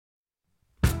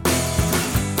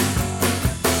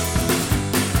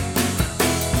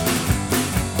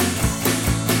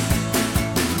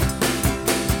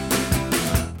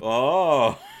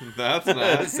Oh, That's nice.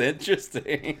 that's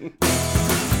interesting.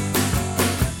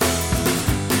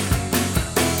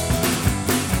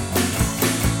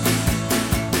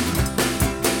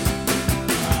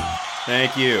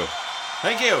 Thank you.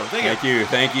 Thank you. Thank you.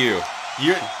 Thank you.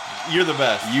 You're the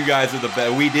best. You guys are the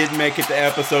best. We did make it to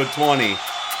episode 20.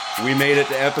 We made it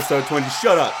to episode 20.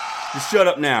 Shut up. Just shut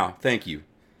up now. Thank you.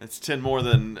 It's 10 more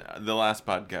than the last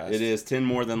podcast. It is 10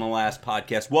 more than the last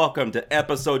podcast. Welcome to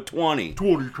episode 20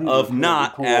 of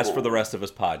Not As For The Rest of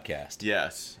Us podcast.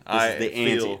 Yes. This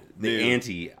is the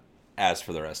anti As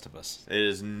For The Rest of Us. It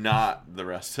is not the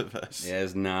rest of us. It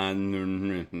is not.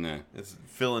 No. It's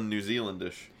feeling New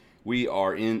Zealandish. We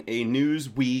are in a news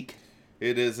week.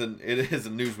 It is a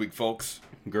news week, folks.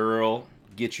 Girl,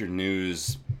 get your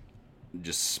news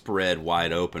just spread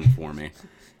wide open for me.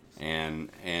 And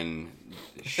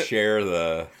share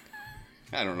the...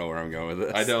 I don't know where I'm going with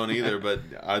this. I don't either, but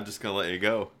I'm just going to let you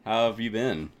go. How have you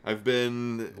been? I've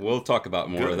been... We'll talk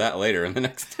about more Good. of that later in the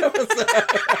next episode.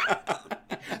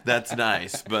 That's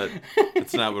nice, but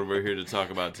it's not what we're here to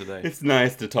talk about today. It's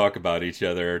nice to talk about each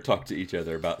other, or talk to each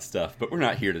other about stuff, but we're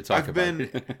not here to talk about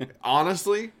it.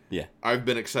 Honestly, Yeah. I've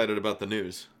been excited about the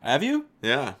news. Have you?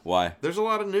 Yeah. Why? There's a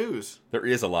lot of news. There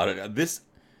is a lot of this.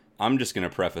 I'm just going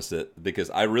to preface it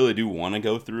because I really do want to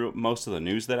go through most of the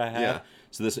news that I have. Yeah.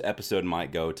 So this episode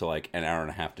might go to like an hour and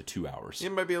a half to 2 hours.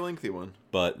 It might be a lengthy one.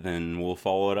 But then we'll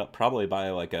follow it up probably by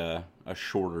like a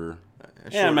shorter.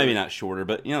 Yeah, shorter- maybe not shorter,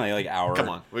 but you know, like hour. Come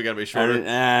on, we gotta be shorter.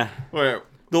 Where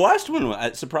The last one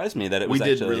it surprised me that it was we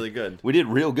did actually, really good. We did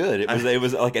real good. It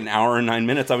was like an hour and 9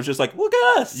 minutes. I was just like, look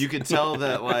at us. You could tell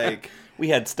that like we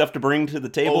had stuff to bring to the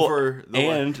table, Over the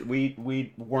and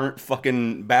we weren't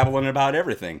fucking babbling about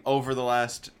everything. over the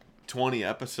last 20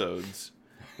 episodes,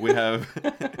 we have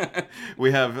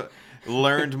we have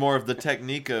learned more of the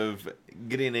technique of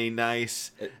getting a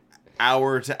nice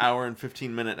hour to hour and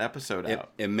 15-minute episode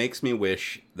out. It makes me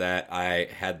wish that I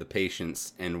had the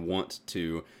patience and want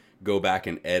to go back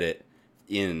and edit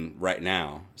in right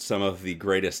now some of the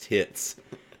greatest hits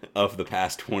of the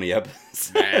past 20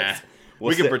 episodes. Nah.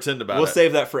 We can pretend about it. We'll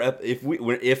save that for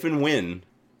if and when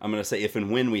I'm going to say if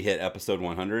and when we hit episode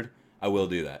 100. I will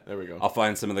do that. There we go. I'll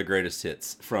find some of the greatest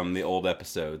hits from the old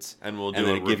episodes, And we'll do and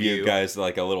then a give you review. guys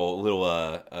like a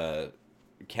little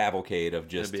cavalcade of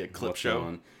just It'll be a clip what's show. going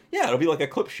on. Yeah, it'll be like a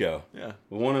clip show. Yeah.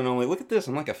 The one and only. Look at this.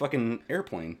 I'm like a fucking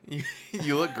airplane.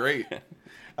 You look great.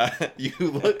 You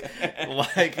look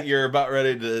like you're about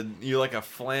ready to. You're like a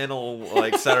flannel,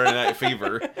 like Saturday Night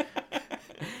Fever.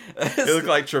 You look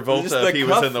like Just Travolta the if he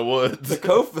was cuff- in the woods. The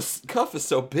cuff is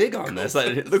so big on this.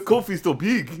 The cuff is so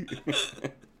big.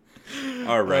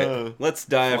 All right, let's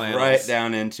dive flannels. right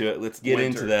down into it. Let's get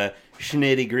into the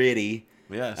schnitty gritty.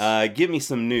 Yes. Give me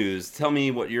some news. Tell me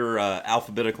what you're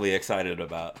alphabetically excited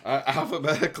about.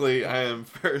 Alphabetically, I am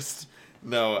first.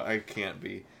 No, I can't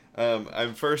be.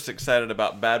 I'm first excited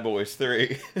about Bad Boys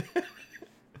 3.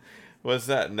 What's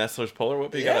that? Nestler's Polar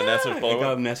Whip? You got a Nestler's Polar I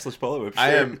got a Whip? Nestler's Polar Whip shirt.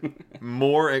 I am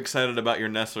more excited about your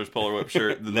Nestler's Polar Whip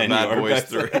shirt than the Than you Bad are. Boys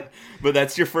 3. But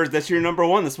that's your first. That's your number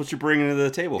one. That's what you're bringing to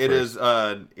the table. It first.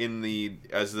 is in the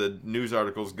as the news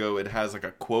articles go, it has like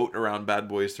a quote around Bad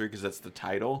Boys 3 because that's the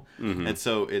title, and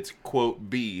so it's quote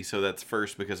B, so that's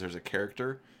first because there's a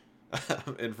character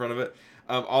in front of it.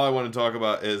 All I want to talk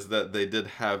about is that they did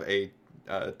have a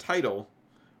title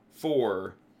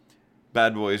for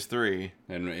Bad Boys 3.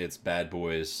 And it's Bad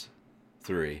Boys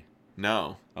 3.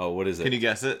 No, Oh, what is it? can you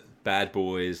guess it? Bad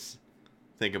Boys.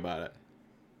 Think about it.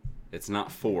 It's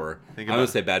not 4. Think I about would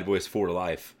it. say Bad Boys 4 to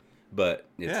Life, but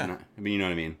it's Yeah. not. I mean, you know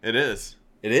what I mean. It is.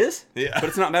 It is? Yeah. But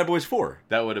it's not Bad Boys 4.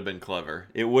 That would have been clever.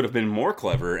 It would have been more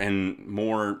clever and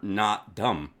more not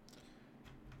dumb.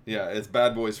 Yeah, it's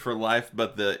Bad Boys for Life,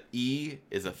 but the E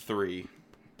is a 3.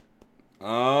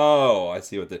 Oh, I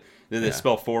see what the... Did they Yeah.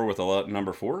 spell 4 with a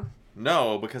number 4?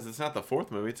 No, because it's not the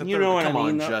fourth movie. It's the You third. know what Come I mean,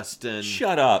 on, though. Justin.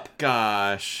 Shut up.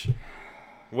 Gosh.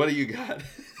 What do you got?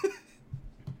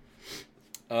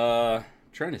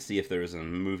 Trying to see if there was a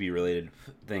movie-related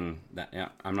thing that... Yeah,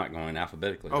 I'm not going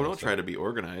alphabetically. Oh, don't try to be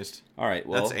organized. All right,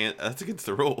 well... That's against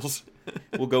the rules.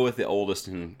 We'll go with the oldest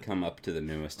and come up to the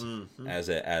newest, Mm-hmm.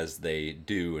 as they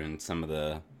do in some of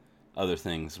the other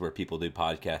things where people do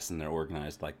podcasts and they're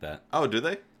organized like that. Oh, do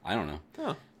they? I don't know.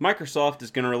 Oh. Microsoft is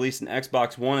going to release an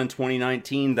Xbox One in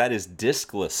 2019 that is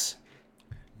diskless.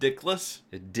 Dickless?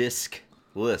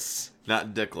 Diskless.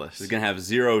 Not dickless. It's going to have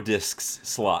 0 discs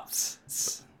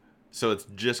slots. So it's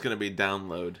just going to be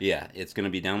download. Yeah, it's going to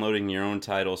be downloading your own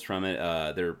titles from it.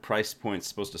 Their price point's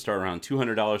supposed to start around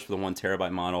 $200 for the 1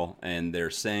 terabyte model, and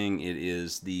they're saying it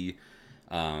is the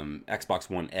Xbox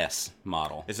One S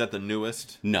model. Is that the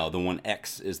newest? No, the One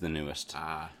X is the newest.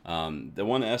 The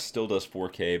One S still does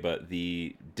 4K, but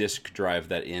the disk drive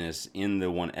that is in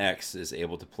the One X is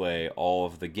able to play all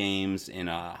of the games in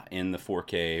the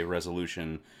 4K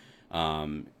resolution,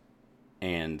 and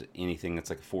anything that's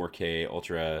like a 4K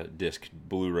Ultra disc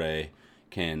Blu-ray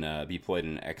can be played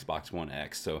in an Xbox One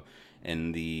X. So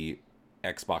in the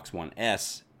Xbox One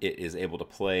S, it is able to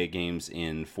play games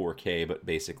in 4K, but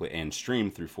basically, and stream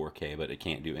through 4K, but it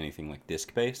can't do anything like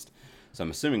disc-based. So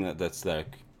I'm assuming that's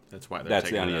why they're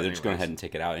just going ahead and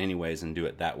take it out anyways and do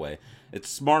it that way. It's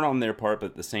smart on their part, but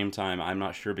at the same time, I'm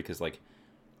not sure because like,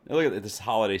 look at this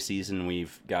holiday season,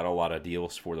 we've got a lot of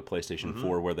deals for the PlayStation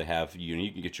 4 where they have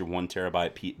you can get your 1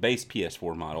 terabyte base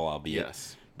PS4 model, albeit.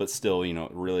 Yes. But still,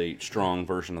 really strong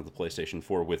version of the PlayStation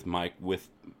 4 with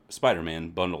Spider-Man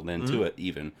bundled into it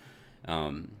even.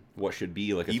 What should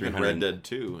be like a even Red Dead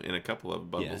 2 in a couple of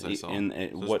bundles I saw.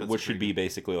 And what should be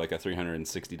basically like a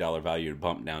 $360 value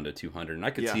bumped down to $200. And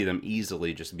I could see them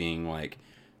easily just being like,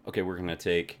 okay, we're going to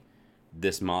take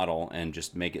this model and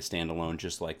just make it standalone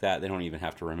just like that. They don't even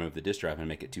have to remove the disk drive and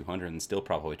make it $200 and still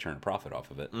probably turn a profit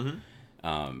off of it. Mm-hmm.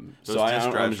 Those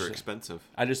disk drives are expensive.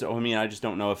 I just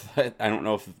don't know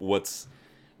if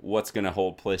what's going to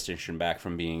hold PlayStation back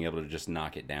from being able to just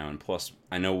knock it down. Plus,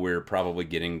 I know we're probably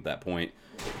getting that point.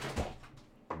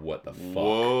 What the fuck?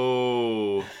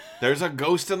 Whoa! There's a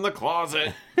ghost in the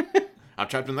closet. I'm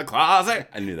trapped in the closet.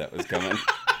 I knew that was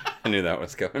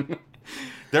coming.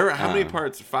 There are how many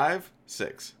parts? 5,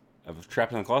 6 of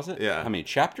Trapped in the Closet? Yeah. How many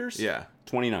chapters? Yeah.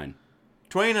 29.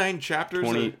 29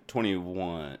 chapters?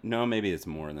 21. No, maybe it's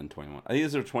more than 21. I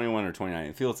think it's 21 or 29.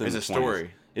 I feel it's in the 20s. It's a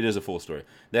story. It is a full story.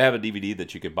 They have a DVD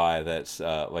that you could buy that's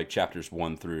like chapters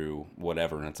 1 through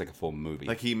whatever, and it's like a full movie.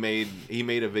 Like he made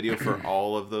a video for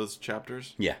all of those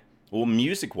chapters? Yeah. Well,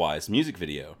 music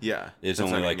video. Yeah. There's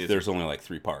only like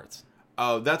 3 parts.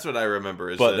 Oh, that's what I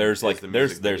remember. But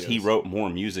he wrote more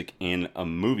music in a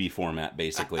movie format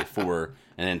basically for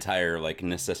an entire like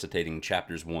necessitating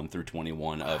chapters 1 through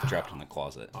 21 of Trapped in the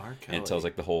Closet. And it tells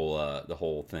like the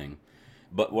whole thing.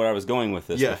 But what I was going with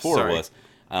this was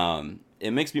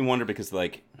it makes me wonder because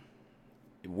like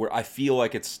I feel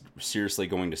like it's seriously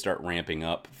going to start ramping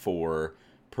up for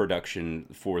production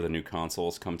for the new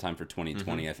consoles come time for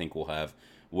 2020. I think we'll have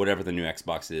whatever the new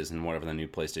Xbox is and whatever the new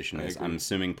PlayStation is. I'm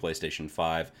assuming PlayStation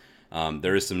 5.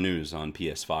 There is some news on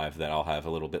PS5 that I'll have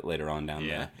a little bit later on down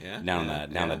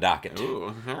the docket.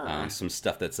 Ooh, some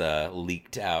stuff that's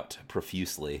leaked out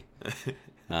profusely.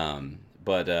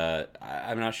 But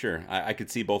I'm not sure. I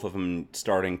could see both of them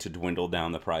starting to dwindle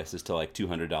down the prices to like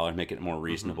 $200, make it more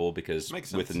reasonable because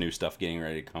with the new stuff getting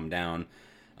ready to come down,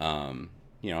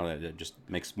 that just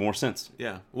makes more sense.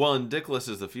 Yeah. Well, and dickless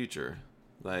is the future.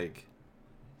 Like,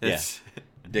 it's... Yeah.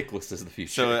 Dickless is the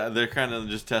future. So they're kind of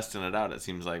just testing it out, it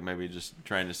seems like. Maybe just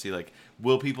trying to see, like,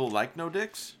 will people like no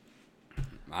dicks?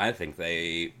 I think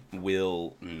they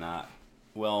will not.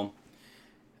 Well,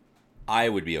 I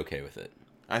would be okay with it.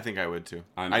 I think I would, too.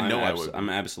 I would. I'm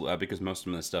absolutely... Because most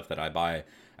of the stuff that I buy,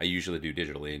 I usually do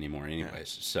digitally anymore anyways.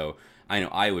 Yeah. So I know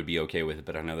I would be okay with it,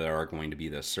 but I know there are going to be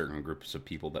the certain groups of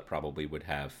people that probably would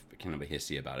have kind of a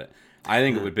hissy about it. I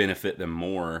think it would benefit them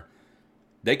more...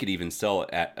 They could even sell it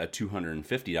at a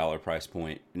 $250 price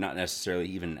point, not necessarily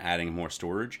even adding more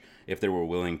storage, if they were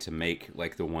willing to make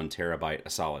like the 1 terabyte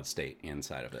a solid state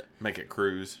inside of it. Make it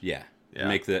cruise. Yeah.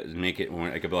 Make it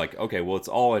when it could be like, okay, well it's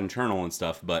all internal and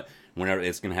stuff, but whenever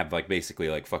it's gonna have like basically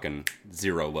like fucking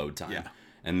 0 load time,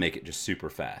 and make it just super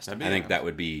fast. I think that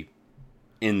would be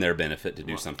in their benefit to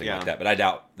do something like that, but I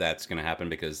doubt that's gonna happen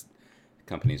because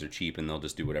companies are cheap and they'll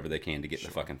just do whatever they can to get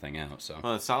the fucking thing out. So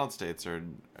the solid states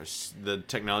the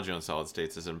technology on solid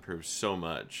states has improved so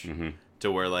much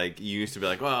to where like you used to be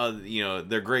like, well,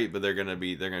 they're great, but they're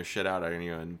gonna shit out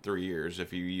in 3 years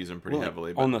if you use them pretty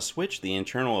heavily. But... On the Switch, the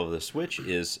internal of the Switch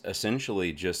is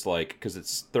essentially just like, because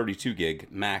it's 32 gig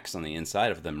max on the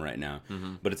inside of them right now,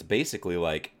 but it's basically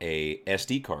like a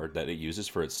SD card that it uses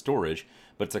for its storage.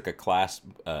 But it's like a class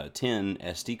 10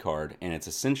 SD card, and it's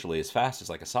essentially as fast as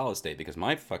like a solid state because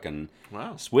my fucking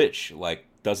Switch like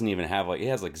doesn't even have it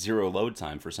has like 0 load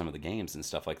time for some of the games and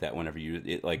stuff like that. Whenever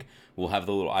it like will have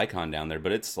the little icon down there,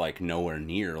 but it's like nowhere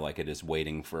near like it is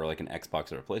waiting for like an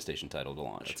Xbox or a PlayStation title to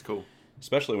launch. That's cool.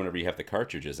 Especially whenever you have the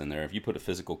cartridges in there. If you put a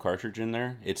physical cartridge in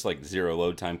there, it's like 0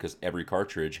 load time because every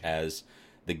cartridge has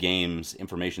the game's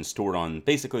information stored on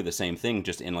basically the same thing,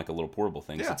 just in like a little portable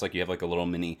thing. Yeah. So it's like you have like a little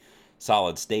mini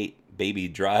solid state baby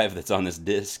drive that's on this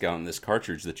disc, on this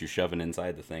cartridge that you're shoving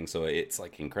inside the thing. So it's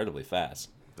like incredibly fast.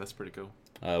 That's pretty cool.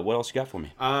 What else you got for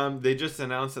me? They just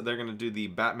announced that they're going to do the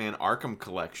Batman Arkham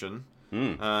collection.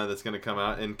 that's going to come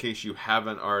out. In case you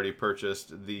haven't already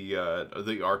purchased the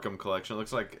Arkham collection, it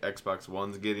looks like Xbox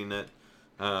One's getting it.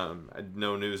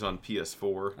 No news on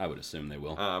PS4. I would assume they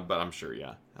will. But I'm sure,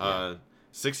 yeah.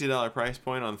 $60 price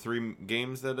point on 3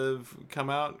 games that have come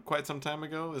out quite some time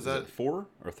ago. Is that it 4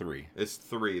 or 3? It's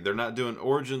 3. They're not doing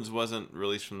Origins. Wasn't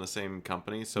released from the same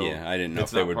company, so yeah, I didn't know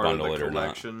if they would bundle it or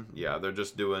not. Yeah, they're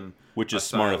just doing, which is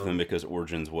smart of them because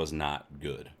Origins was not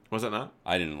good. Was it not?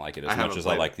 I didn't like it as much as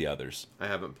I like the others. I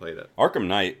haven't played it. Arkham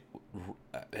Knight,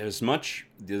 as much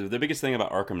the biggest thing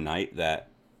about Arkham Knight that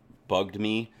bugged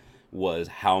me was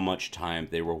how much time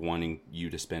they were wanting you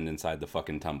to spend inside the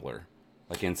fucking Tumbler.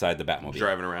 Like inside the Batmobile.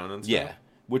 Driving around and stuff? Yeah.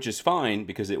 Which is fine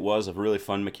because it was a really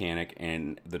fun mechanic,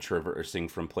 and the traversing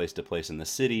from place to place in the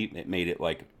city, it made it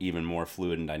like even more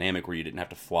fluid and dynamic where you didn't have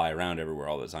to fly around everywhere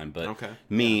all the time. But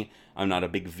I'm not a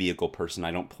big vehicle person.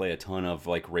 I don't play a ton of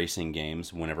like racing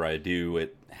games. Whenever I do,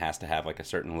 it has to have like a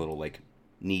certain little like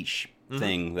niche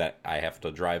thing that I have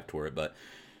to drive toward. But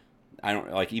I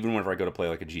don't like, even whenever I go to play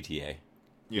like a GTA.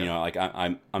 You know, like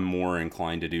I'm more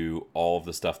inclined to do all of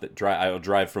the stuff that I'll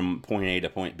drive from point A to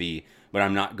point B, but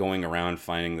I'm not going around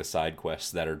finding the side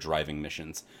quests that are driving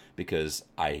missions because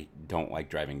I don't like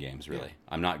driving games, really.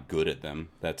 Yeah. I'm not good at them.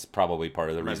 That's probably part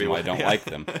of the reason why I don't like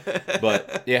them.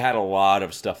 But it had a lot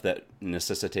of stuff that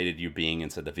necessitated you being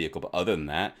inside the vehicle. But other than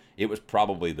that, it was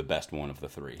probably the best one of the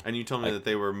 3. And you told me that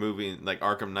they were moving, like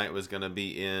Arkham Knight was going to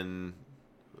be in,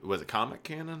 was it comic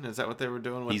canon? Is that what they were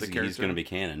doing with the character? He's going to be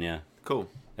canon, yeah. Cool.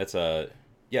 That's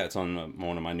it's on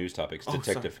one of my news topics.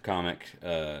 Detective Comic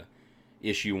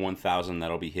issue 1000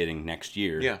 that'll be hitting next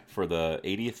year. Yeah. For the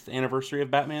 80th anniversary of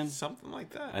Batman. Something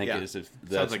like that. I think it is.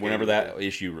 That's like whenever that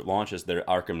issue launches, their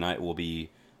Arkham Knight will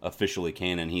be officially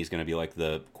canon. He's going to be like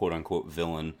the quote unquote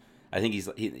villain. I think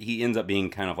he ends up being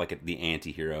kind of like the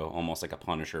anti-hero, almost like a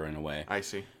Punisher in a way. I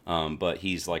see. But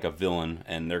he's like a villain,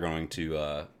 and they're going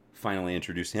to finally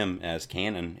introduce him as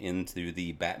canon into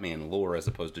the Batman lore as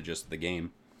opposed to just the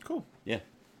game. Cool. Yeah.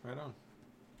 Right on.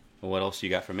 Well, what else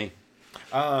you got for me?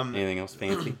 Anything else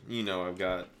fancy? You know, I've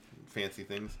got fancy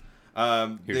things.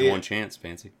 Here's one chance,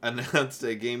 fancy. Announced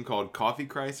a game called Coffee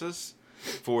Crisis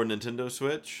for Nintendo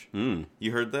Switch.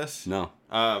 You heard this? No.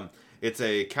 It's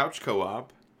a couch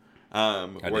co-op.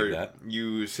 Where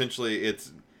you essentially,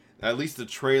 it's, at least the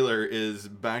trailer is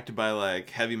backed by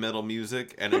like heavy metal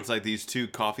music, and it's like these 2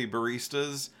 coffee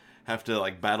baristas have to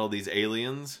like battle these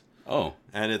aliens. Oh.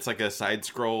 And it's like a side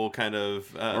scroll kind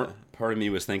of part of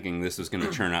me was thinking this was going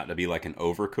to turn out to be like an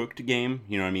Overcooked game.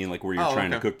 You know what I mean? Like where you're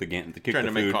trying to cook the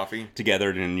food make coffee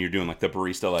together, and you're doing like the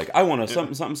barista, like I want a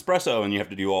something espresso, and you have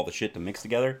to do all the shit to mix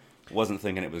together. Wasn't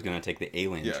thinking it was going to take the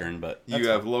alien turn, but you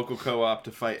have local co-op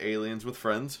to fight aliens with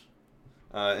friends.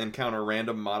 Encounter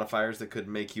random modifiers that could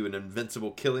make you an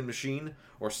invincible killing machine,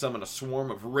 or summon a swarm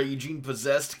of raging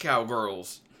possessed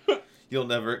cowgirls. You'll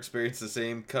never experience the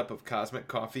same cup of cosmic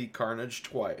coffee carnage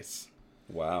twice.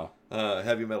 Wow.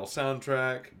 Heavy metal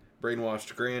soundtrack,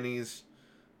 brainwashed grannies,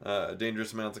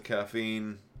 dangerous amounts of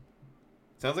caffeine.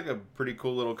 Sounds like a pretty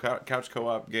cool little couch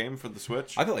co-op game for the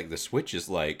Switch. I feel like the Switch is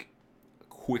like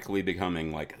quickly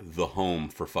becoming like the home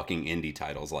for fucking indie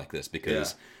titles like this,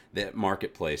 because that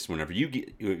marketplace, whenever you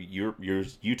get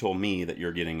you told me that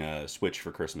you're getting a Switch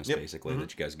for Christmas, basically,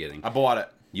 that you guys are getting. I bought it.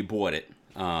 You bought it.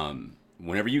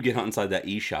 Whenever you get inside that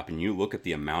eShop and you look at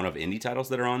the amount of indie titles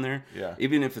that are on there,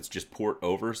 even if it's just port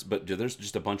overs, but there's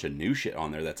just a bunch of new shit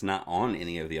on there that's not on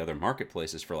any of the other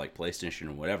marketplaces for like PlayStation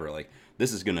or whatever. Like,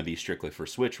 this is going to be strictly for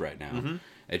Switch right now.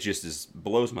 It just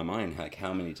blows my mind like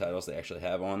how many titles they actually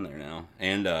have on there now.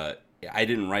 And I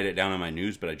didn't write it down in my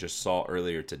news, but I just saw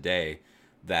earlier today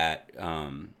that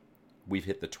we've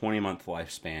hit the 20-month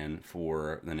lifespan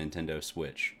for the Nintendo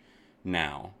Switch.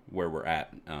 Now, where we're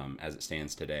at as it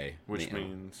stands today. Which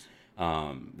means?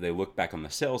 They look back on the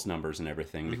sales numbers and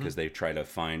everything because they try to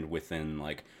find within,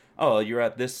 like, oh, you're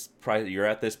at this price, you're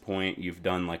at this point, you've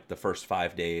done, like, the first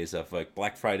 5 days of, like,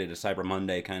 Black Friday to Cyber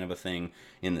Monday kind of a thing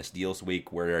in this deals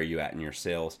week. Where are you at in your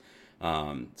sales?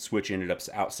 Switch ended up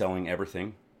outselling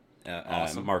everything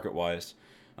awesome. Market-wise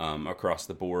across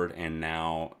the board. And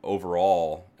now,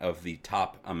 overall, of the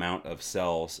top amount of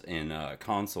sales in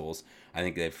consoles, I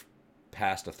think they've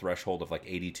passed a threshold of like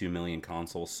 82 million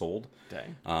consoles sold.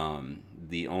 Dang.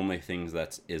 The only things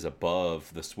that is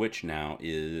above the Switch now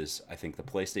is, I think the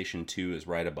PlayStation 2 is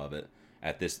right above it.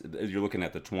 At this, you're looking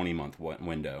at the 20-month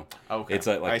window. Okay. It's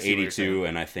at like 82,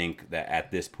 and I think that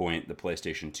at this point the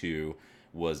PlayStation 2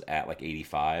 was at like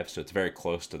 85, so it's very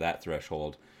close to that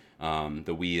threshold. The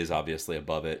Wii is obviously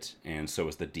above it, and so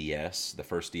is the DS, the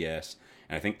first DS.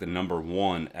 And I think the number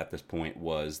one at this point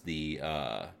was the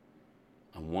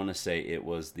want to say it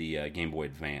was the Game Boy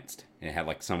Advanced. And it had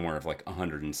like somewhere of like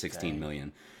 116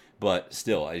 million. But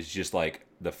still, it's just like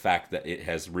the fact that it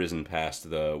has risen past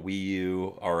the Wii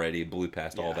U already, blew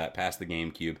past all that, past the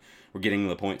GameCube. We're getting to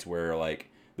the point where like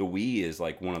the Wii is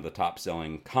like one of the top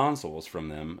selling consoles from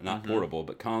them, not portable,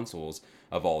 but consoles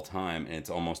of all time. And it's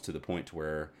almost to the point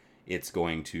where it's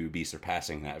going to be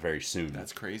surpassing that very soon.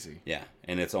 That's crazy. Yeah.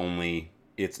 And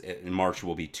in March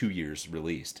will be 2 years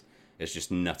released. It's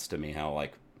just nuts to me how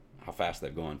fast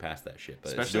they've gone past that shit.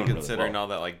 But especially considering all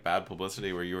that like bad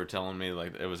publicity where you were telling me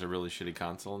like it was a really shitty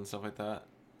console and stuff like that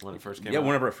when it first came out. Yeah,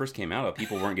 whenever it first came out,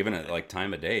 people weren't giving it like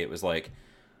time of day. It was like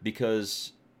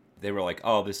because they were like,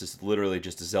 "Oh, this is literally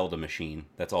just a Zelda machine.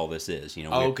 That's all this is." You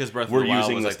know. Because Breath of the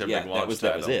Wild was like their big launch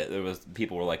that was it. There was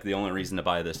people were like, the only reason to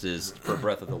buy this is for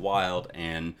Breath of the Wild,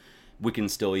 and we can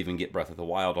still even get Breath of the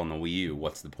Wild on the Wii U.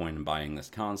 What's the point in buying this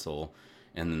console?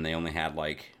 And then they only had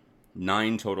like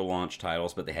 9 total launch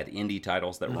titles, but they had indie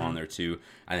titles that were on there too.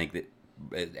 I think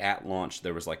that at launch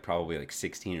there was like probably like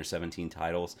 16 or 17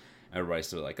 titles. Everybody's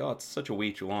still like, "Oh, it's such a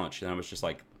weak launch," and I was just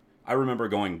like, I remember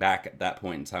going back at that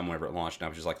point in time whenever it launched, and I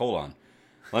was just like, hold on,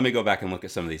 let me go back and look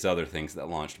at some of these other things that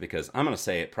launched, because I'm going to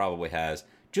say it probably has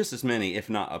just as many, if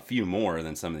not a few more,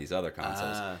 than some of these other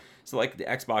consoles. So like the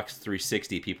Xbox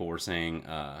 360, people were saying,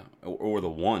 or the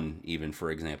One even,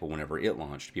 for example, whenever it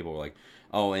launched, people were like,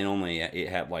 oh, and it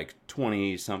had like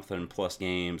 20-something plus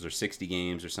games or 60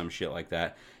 games or some shit like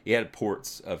that. It had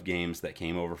ports of games that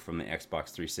came over from the Xbox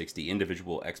 360,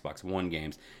 individual Xbox One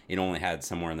games. It only had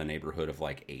somewhere in the neighborhood of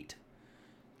like 8.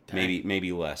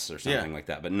 Maybe less or something like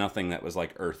that, but nothing that was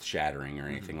like earth-shattering or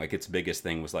anything. Like its biggest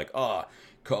thing was like,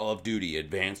 Call of Duty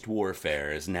Advanced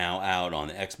Warfare is now out on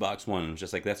the Xbox One. And it's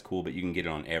just like, that's cool, but you can get it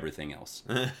on everything else.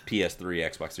 PS3,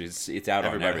 Xbox 3, it's out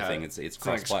on everything. It's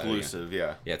cross-platform. Exclusive,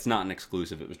 yeah. Yeah, it's not an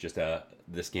exclusive. It was just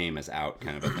this game is out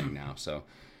kind of a thing now. So,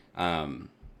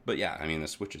 but yeah, I mean, the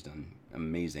Switch has done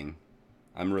amazing.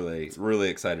 I'm really, really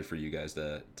excited for you guys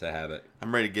to have it.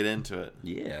 I'm ready to get into it.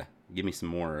 Yeah. Give me some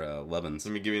more 11s.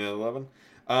 Let me give you another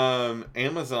 11.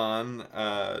 Amazon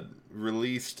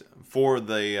released for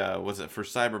the for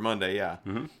Cyber Monday,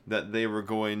 that they were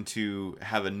going to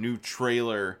have a new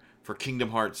trailer for Kingdom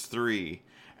Hearts 3,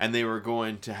 and they were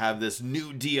going to have this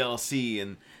new DLC,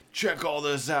 and check all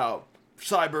this out,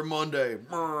 Cyber Monday.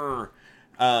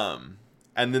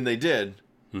 And then they did,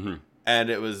 and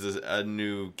it was a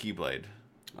new Keyblade.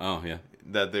 Oh yeah,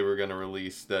 that they were going to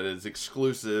release that is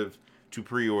exclusive to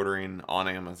pre-ordering on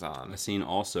Amazon. I've seen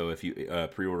also if you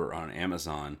pre-order on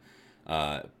Amazon,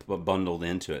 bundled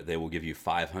into it, they will give you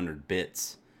 500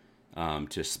 bits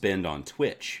to spend on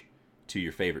Twitch to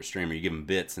your favorite streamer. You give them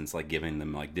bits, and it's like giving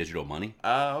them like digital money.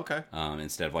 Okay.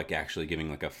 Instead of like actually giving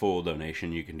like a full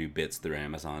donation, you can do bits through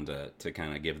Amazon to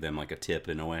kind of give them like a tip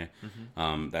in a way.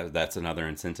 That's another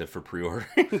incentive for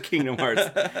pre-ordering Kingdom Hearts.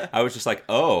 I was just like,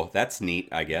 oh, that's neat,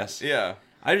 I guess. Yeah.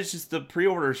 The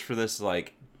pre-orders for this,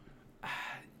 like,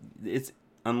 it's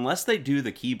unless they do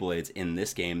the Keyblades in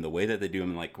this game the way that they do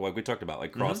them, like we talked about,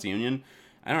 like Cross Union,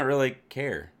 I don't really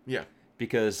care. Yeah.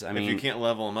 Because I mean, if you can't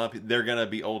level them up, they're gonna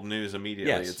be old news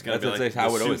immediately. Yes, it's gonna be like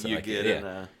how it always you like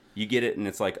get. You get it, and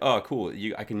it's like, oh, cool.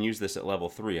 I can use this at level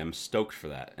 3. I'm stoked for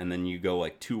that. And then you go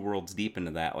like 2 worlds deep into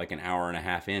that, like an hour and a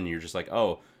half in, and you're just like,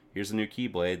 oh, here's a new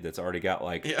Keyblade that's already got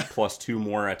like plus 2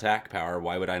 more attack power.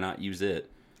 Why would I not use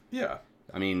it? Yeah.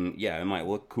 I mean, yeah, it might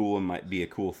look cool and might be a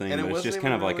cool thing, but it's just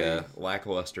kind of like a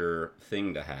lackluster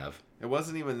thing to have. It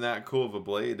wasn't even that cool of a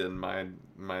blade in my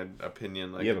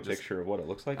opinion. Like, you have a picture of what it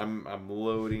looks like? I'm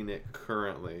loading it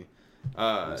currently.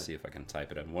 Let me see if I can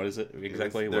type it in. What is it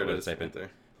exactly? There what it is, type right in?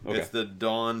 there. Okay. It's the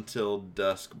Dawn Till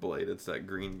Dusk blade. It's that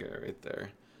green guy right there.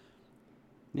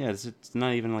 Yeah, it's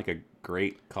not even like a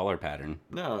great color pattern.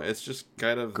 No, it's just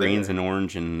kind of greens and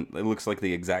orange, and it looks like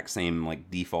the exact same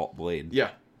like default blade.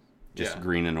 Yeah. Just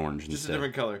green and orange just instead. A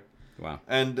different color. Wow.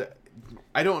 And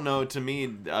I don't know, to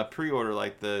me, a pre-order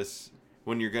like this,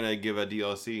 when you're going to give a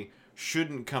DLC,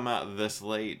 shouldn't come out this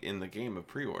late in the game of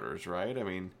pre-orders, right? I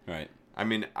mean, right. I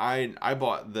mean, I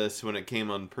bought this when it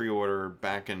came on pre-order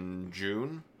back in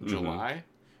June, July,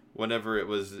 whenever it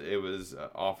was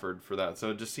offered for that.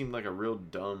 So it just seemed like a real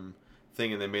dumb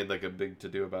thing, and they made like a big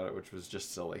to-do about it, which was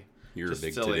just silly. You're just a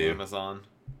big silly, to-do. Amazon.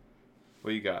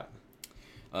 What you got?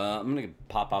 I'm going to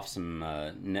pop off some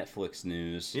Netflix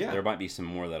news. Yeah. There might be some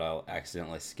more that I'll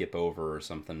accidentally skip over or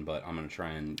something, but I'm going to try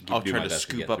and I'll do try my to best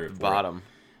scoop to get up through the it bottom.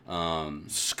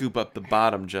 Scoop up the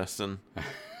bottom, Justin.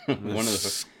 One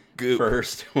of the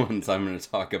first ones I'm going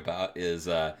to talk about is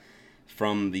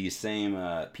from the same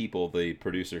people, the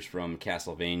producers from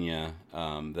Castlevania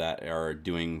that are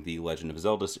doing the Legend of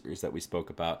Zelda series that we spoke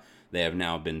about. They have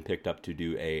now been picked up to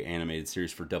do a animated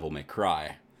series for Devil May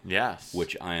Cry. Yes.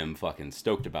 Which I am fucking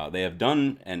stoked about. They have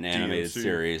done an animated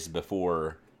series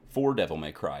before for Devil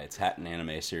May Cry. It's had an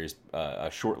anime series, a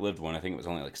short-lived one. I think it was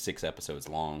only like 6 episodes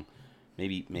long,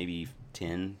 maybe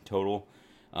 10 total.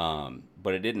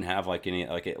 But it didn't have like any,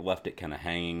 like it left it kind of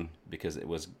hanging because it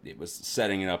was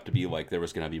setting it up to be like there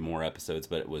was going to be more episodes,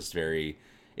 but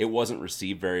it wasn't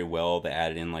received very well. They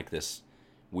added in like this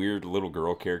weird little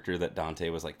girl character that Dante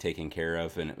was like taking care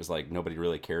of, and it was like nobody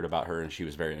really cared about her, and she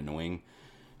was very annoying.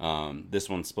 This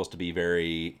one's supposed to be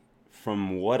very,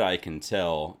 from what I can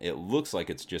tell, it looks like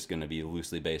it's just going to be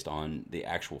loosely based on the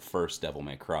actual first Devil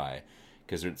May Cry,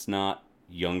 because it's not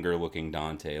younger looking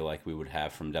Dante like we would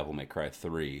have from Devil May Cry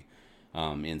 3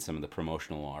 in some of the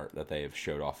promotional art that they have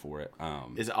showed off for it.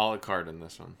 Is Alucard in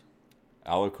this one?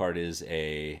 Alucard is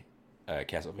a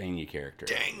Castlevania character.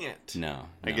 Dang it! No.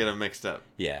 I get them mixed up.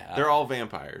 Yeah. They're all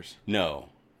vampires. No.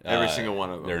 Every single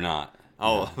one of them. They're not.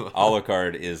 Oh. No.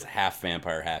 Alucard is half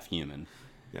vampire, half human.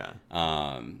 Yeah.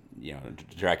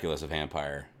 Dracula's a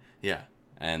vampire. Yeah.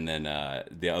 And then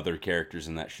the other characters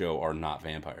in that show are not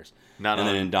vampires.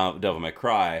 Then in Devil May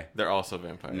Cry, they're also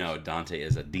vampires. No, Dante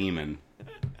is a demon,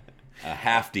 a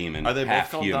half demon. Are they half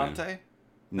both called human. Dante?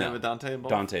 No, Name of Dante and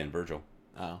both? Dante and Virgil.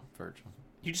 Oh, Virgil.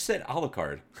 You just said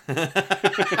Alucard.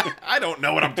 I don't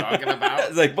know what I'm talking about.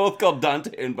 It's like both called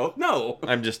Dante and both. No,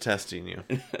 I'm just testing you.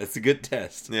 It's a good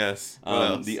test. Yes.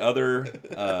 The other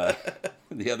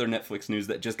Netflix news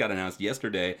that just got announced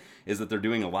yesterday is that they're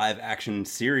doing a live action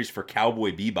series for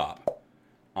Cowboy Bebop.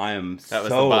 I am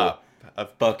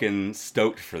fucking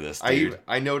stoked for this, dude.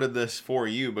 I noted this for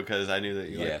you because I knew that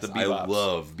you liked the Bebops. I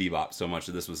love Bebop so much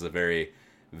that this was a very,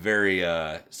 very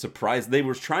surprise. They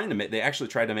actually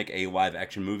tried to make a live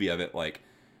action movie of it, like,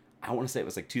 I want to say it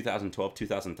was like 2012,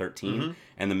 2013,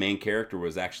 and the main character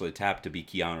was actually tapped to be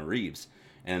Keanu Reeves,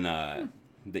 and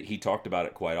he talked about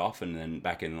it quite often. And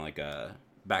back in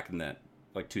that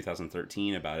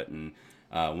 2013 about it, and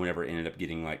whenever it ended up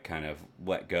getting like kind of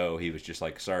let go, he was just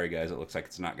like, "Sorry guys, it looks like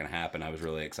it's not going to happen." I was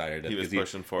really excited. He was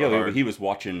pushing for it hard.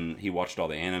 He watched all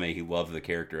the anime. He loved the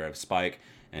character of Spike,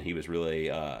 and he was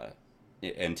really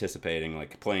anticipating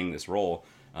like playing this role.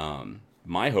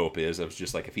 My hope is, I was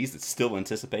just like, if he's still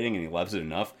anticipating and he loves it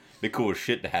enough, it'd be cool as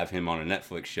shit to have him on a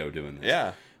Netflix show doing this.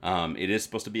 Yeah. It is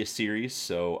supposed to be a series,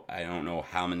 so I don't know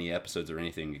how many episodes or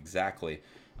anything exactly.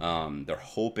 They're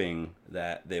hoping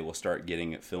that they will start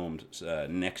getting it filmed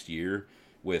next year,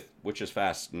 which is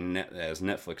fast. As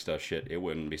Netflix does shit, it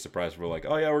wouldn't be surprised if we're like,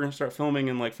 oh yeah, we're going to start filming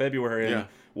in like February, and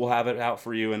we'll have it out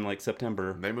for you in like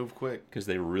September. They move quick. Because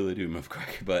they really do move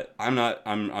quick. But I'm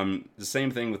the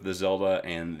same thing with the Zelda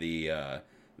and the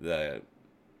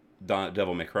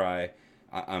Devil May Cry.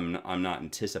 I'm not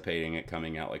anticipating it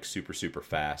coming out like super, super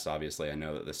fast. Obviously, I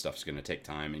know that this stuff's going to take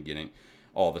time and getting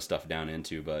all the stuff down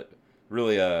into, but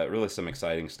really some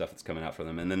exciting stuff that's coming out for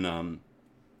them. And then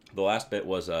the last bit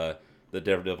was the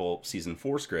Daredevil season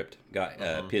 4 script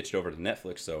got pitched over to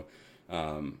Netflix. So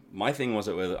my thing was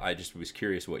I just was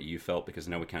curious what you felt, because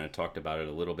I know we kind of talked about it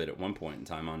a little bit at one point in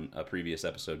time on a previous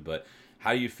episode, but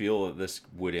how do you feel that this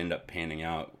would end up panning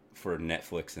out for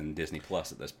Netflix and Disney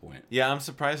Plus at this point? Yeah, I'm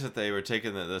surprised that they were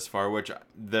taking it this far, which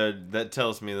that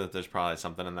tells me that there's probably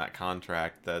something in that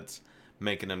contract that's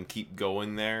making them keep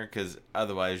going there, because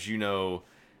otherwise,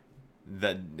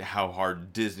 that how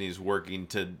hard Disney's working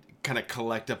to kind of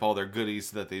collect up all their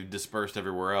goodies that they've dispersed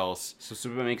everywhere else. So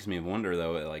it makes me wonder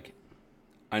though, like,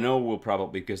 I know we'll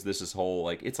probably, because this is whole,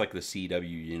 like, it's like the CW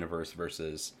universe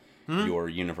versus your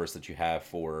universe that you have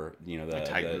for, the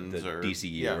Titans or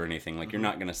DCU or anything. Like, you're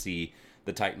not going to see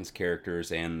the Titans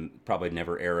characters, and probably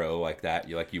never Arrow like that.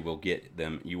 You will get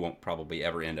them. You won't probably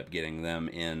ever end up getting them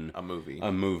in a movie.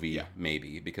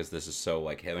 Maybe, because this is so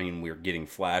like, I mean, we're getting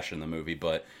Flash in the movie,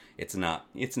 but it's not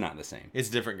the same. It's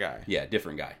a different guy. Yeah,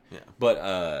 different guy. Yeah.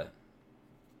 But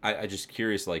I just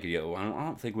curious, like, I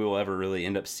don't think we will ever really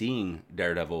end up seeing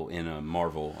Daredevil in a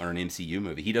Marvel or an MCU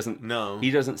movie. He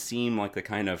doesn't seem like the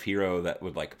kind of hero that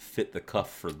would like fit the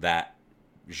cuff for that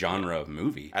genre of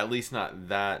movie. At least not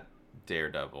that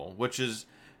Daredevil, which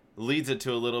leads it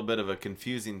to a little bit of a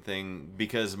confusing thing,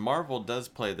 because Marvel does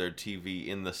play their TV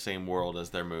in the same world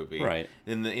as their movie, right?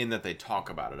 In that they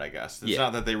talk about it, I guess. It's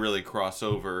not that they really cross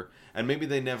over, and maybe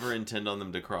they never intend on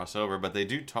them to cross over, but they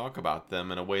do talk about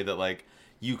them in a way that, like,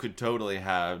 you could totally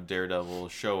have Daredevil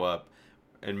show up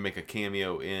and make a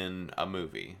cameo in a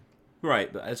movie.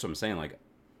 Right, but that's what I'm saying. Like,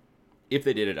 if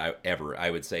they did it I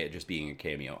would say it just being a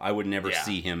cameo. I would never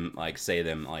see him, like, say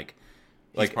them, like,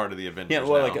 He's part of the Avengers. Yeah,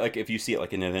 well, now. like if you see it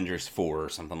like in Avengers 4 or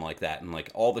something like that, and like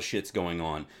all the shit's going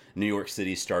on, New York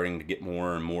City's starting to get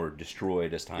more and more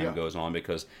destroyed as time goes on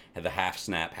because the half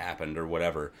snap happened or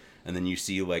whatever, and then you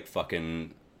see like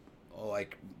fucking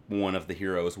like one of the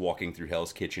heroes walking through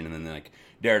Hell's Kitchen, and then like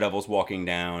Daredevil's walking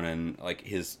down, and like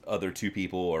his other two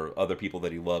people or other people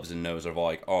that he loves and knows are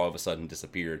all of a sudden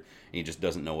disappeared, and he just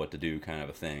doesn't know what to do, kind of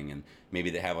a thing. And maybe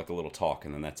they have like a little talk,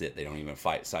 and then that's it. They don't even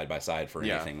fight side by side for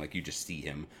anything. Like you just see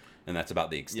him, and that's about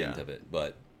the extent of it.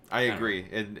 But I agree.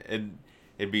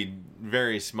 It'd be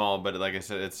very small, but like I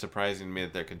said, it's surprising to me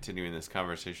that they're continuing this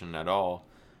conversation at all.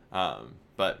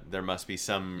 But there must be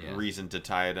some reason to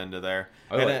tie it into there.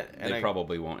 They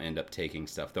probably won't end up taking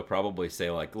stuff. They'll probably say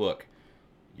like, look,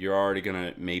 you're already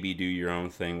gonna maybe do your own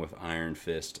thing with Iron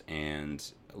Fist and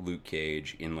Luke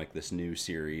Cage in like this new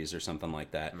series or something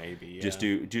like that. Maybe, yeah. Just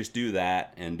do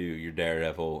that and do your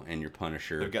Daredevil and your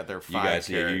Punisher. They've got their 5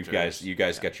 characters. You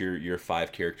guys got your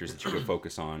 5 characters that you can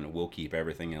focus on. We'll keep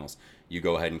everything else. You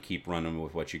go ahead and keep running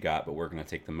with what you got, but we're gonna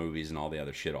take the movies and all the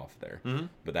other shit off there. Mm-hmm.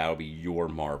 But that'll be your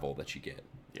Marvel that you get.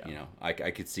 Yeah. You know, I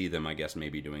could see them, I guess,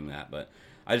 maybe doing that, but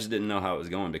I just didn't know how it was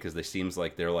going because they seems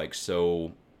like they're like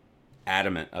so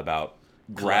adamant about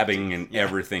grabbing and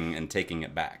everything and taking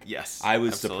it back. Yes, I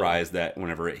was surprised that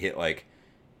whenever it hit like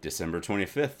December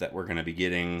 25th that we're going to be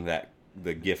getting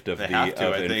the gift of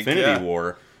Infinity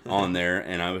War on there,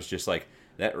 and I was just like,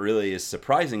 that really is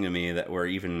surprising to me that we're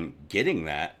even getting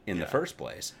that in the first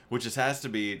place. Which has to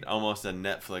be almost a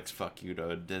Netflix fuck you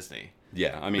to Disney.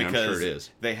 Yeah, I mean, because I'm sure it is.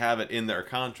 They have it in their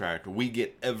contract. We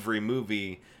get every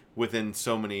movie within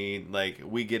so many, like,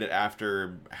 we get it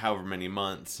after however many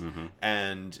months,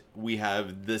 and we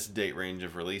have this date range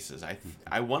of releases.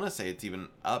 I want to say it's even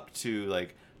up to,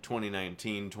 like,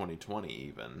 2019, 2020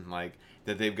 even, like,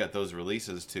 that they've got those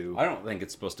releases to. I don't think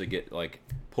it's supposed to get, like,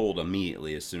 pulled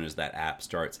immediately as soon as that app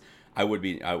starts. I'm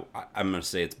going to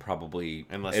say it's probably,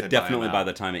 definitely by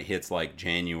the time it hits, like,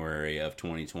 January of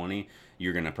 2020,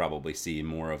 you're going to probably see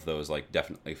more of those, like,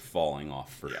 definitely falling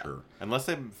off for sure. Unless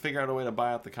they figure out a way to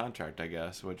buy out the contract, I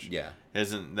guess, which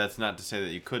that's not to say that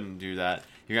you couldn't do that.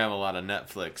 You're going to have a lot of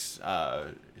Netflix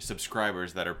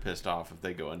subscribers that are pissed off if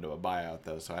they go into a buyout,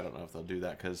 though, so I don't know if they'll do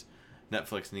that, because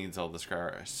Netflix needs all the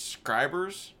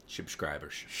subscribers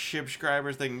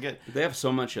they can get. They have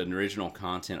so much original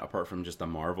content apart from just the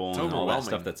Marvel and all that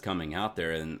stuff that's coming out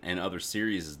there, and other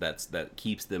series that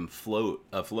keeps them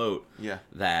afloat. Yeah.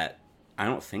 That I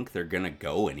don't think they're gonna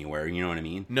go anywhere. You know what I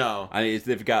mean? No.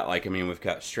 They've got we've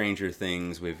got Stranger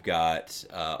Things, we've got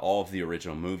all of the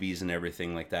original movies and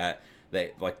everything like that.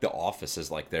 They like The Office is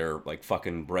like their like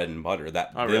fucking bread and butter.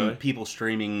 Really? People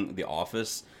streaming The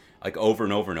Office like over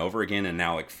and over and over again, and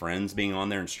now like Friends being on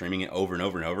there and streaming it over and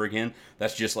over and over again.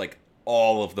 That's just like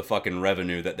all of the fucking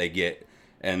revenue that they get,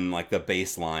 and like the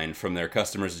baseline from their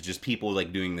customers is just people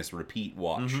like doing this repeat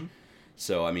watch. Mm-hmm.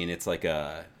 So I mean, it's like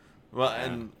a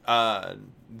and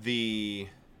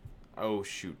oh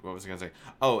shoot, what was I gonna say?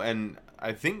 Oh, and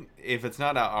I think if it's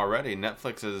not out already,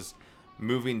 Netflix is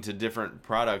moving to different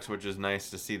products, which is nice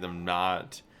to see them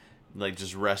not like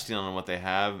just resting on what they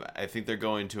have. I think they're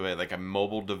going to a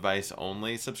mobile device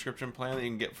only subscription plan that you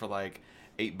can get for like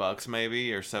 $8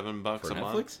 maybe or $7 for a Netflix?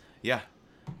 month. Yeah,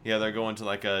 they're going to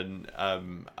like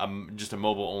just a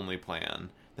mobile only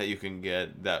plan that you can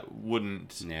get that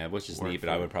wouldn't. Yeah, which is neat, but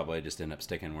I would probably just end up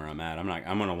sticking where I'm at. I'm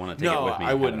gonna want to take it with me.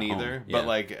 No, I wouldn't either. But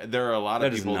like, there are a lot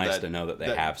of people that is nice to know that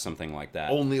they have something like that.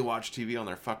 Only watch TV on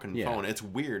their fucking phone. It's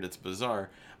weird. It's bizarre.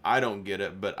 I don't get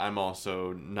it, but I'm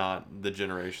also not the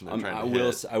generation they're trying to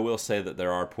hit. I will say that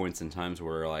there are points and times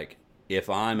where, like,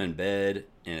 if I'm in bed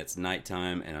and it's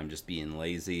nighttime and I'm just being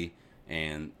lazy,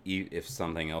 and if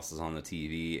something else is on the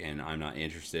TV and I'm not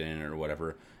interested in it or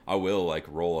whatever, I will, like,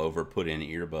 roll over, put in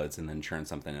earbuds, and then turn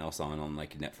something else on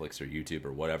like, Netflix or YouTube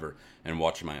or whatever, and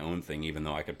watch my own thing, even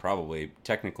though I could probably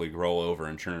technically roll over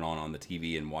and turn it on the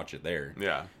TV and watch it there.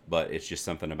 Yeah. But it's just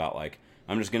something about, like,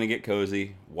 I'm just going to get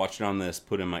cozy, watch it on this,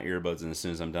 put in my earbuds, and as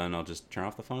soon as I'm done, I'll just turn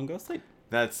off the phone and go to sleep.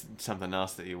 That's something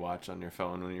else that you watch on your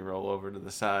phone when you roll over to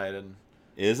the side. And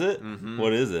is it? Mm-hmm.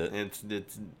 What is it?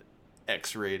 It's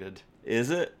X-rated. Is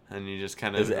it? And you just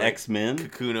kind of... Is it X-Men?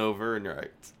 Cocoon over, and you're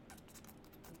like...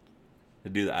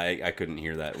 Dude, I couldn't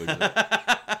hear that.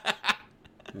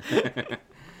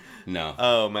 No.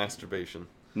 Oh, masturbation.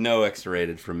 No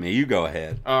X-rated from me. You go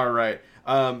ahead. All right.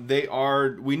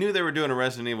 We knew they were doing a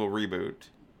Resident Evil reboot.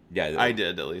 Yeah, I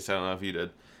did, at least. I don't know if you did.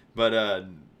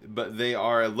 But they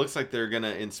are, it looks like they're going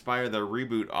to inspire their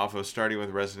reboot off of starting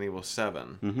with Resident Evil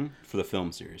 7. Mm-hmm. For the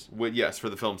film series. Yes, for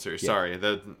the film series. Yeah. Sorry.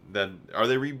 Are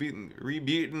they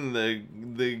rebooting the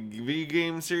V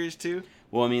game series too?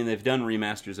 Well, I mean, they've done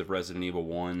remasters of Resident Evil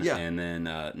 1, Yeah. and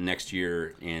then next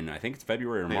year in, I think it's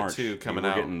February or They have March, 2 coming we're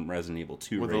out. getting Resident Evil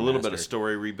 2 With remastered. a little bit of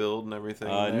story rebuild and everything.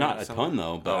 there, Not a something? ton,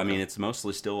 though, but I Okay. mean, it's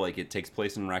mostly still, like, it takes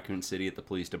place in Raccoon City at the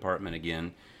police department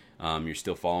again. You're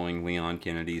still following Leon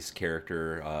Kennedy's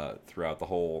character throughout the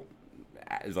whole,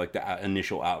 like, the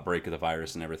initial outbreak of the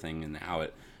virus and everything, and how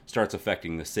it starts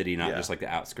affecting the city, not just, like, the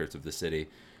outskirts of the city.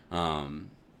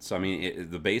 So, I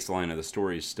mean, the baseline of the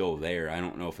story is still there. I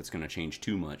don't know if it's going to change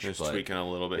too much. Just but tweaking a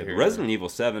little bit here. Resident Evil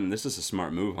 7, this is a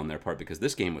smart move on their part because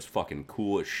this game was fucking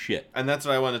cool as shit. And that's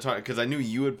what I wanted to talk, because I knew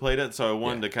you had played it, so I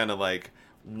wanted to kind of like,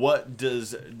 what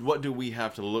do we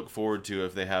have to look forward to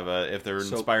if they're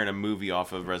inspiring a movie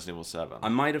off of Resident Evil 7? I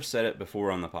might have said it before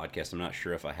on the podcast. I'm not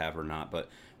sure if I have or not, but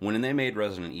when they made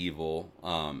Resident Evil,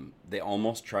 they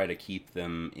almost try to keep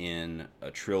them in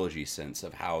a trilogy sense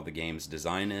of how the game's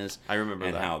design is. I remember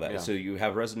and that. how that. Yeah. So you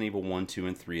have Resident Evil 1, 2,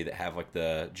 and 3 that have like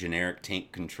the generic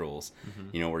tank controls.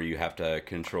 Where you have to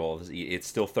control. It's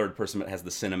still third person, but it has the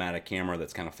cinematic camera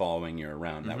that's kind of following you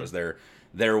around. That was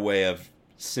their way of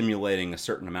simulating a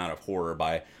certain amount of horror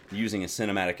by using a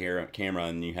cinematic camera,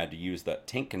 and you had to use the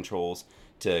tank controls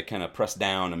to kind of press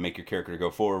down and make your character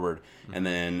go forward. And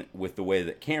then with the way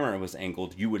that camera was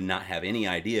angled, you would not have any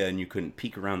idea, and you couldn't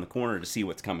peek around the corner to see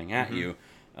what's coming at you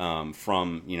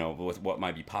from, with what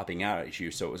might be popping out at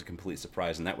you. So it was a complete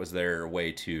surprise, and that was their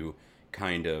way to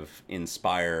kind of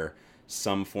inspire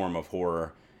some form of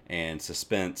horror and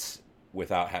suspense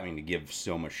without having to give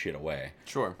so much shit away.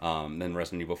 Sure. Then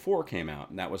Resident Evil 4 came out,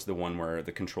 and that was the one where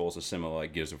the controls are similar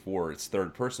like Gears of War. It's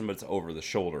third person, but it's over the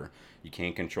shoulder. You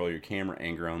can't control your camera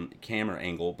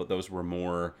angle, but those were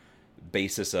more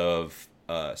basis of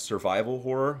survival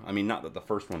horror. I mean, not that the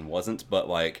first one wasn't, but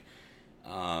like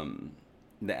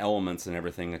the elements and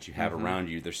everything that you have around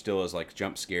you, there still is like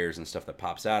jump scares and stuff that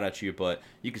pops out at you, but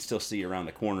you can still see around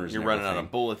the corners. You're and running out everything.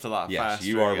 of bullets a lot faster.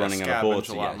 You are running out of bullets.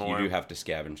 A lot Yeah, more. you do have to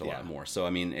scavenge a lot more. So I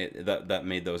mean, that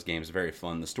made those games very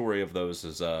fun. The story of those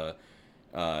is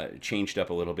changed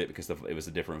up a little bit because it was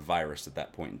a different virus at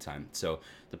that point in time. So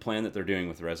the plan that they're doing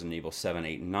with Resident Evil 7,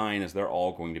 8, and 9 is they're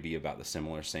all going to be about the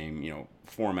similar same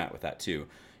format with that too.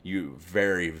 You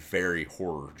very, very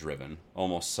horror driven,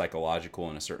 almost psychological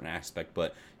in a certain aspect,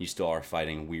 but you still are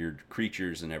fighting weird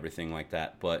creatures and everything like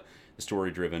that. But the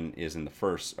story driven is in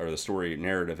the story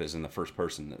narrative is in the first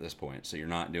person at this point. So you're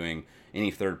not doing any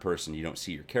third person. You don't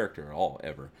see your character at all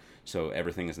ever. So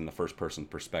everything is in the first person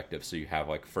perspective. So you have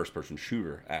like first person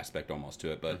shooter aspect almost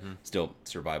to it, but still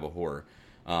survival horror.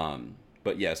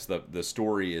 But yes, the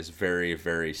story is very,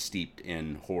 very steeped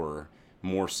in horror,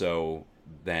 more so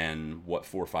than what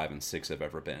 4, 5, and 6 have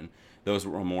ever been. Those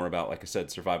were more about, like I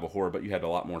said, survival horror, but you had a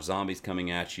lot more zombies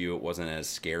coming at you. It wasn't as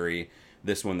scary.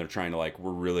 This one, they're trying to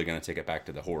we're really going to take it back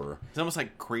to the horror. It's almost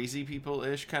like crazy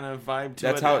people-ish kind of vibe to it.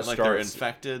 That's how it like starts. They're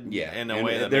infected in a and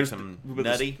way that makes them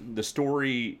nutty. The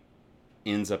story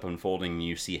ends up unfolding, and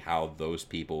you see how those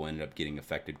people ended up getting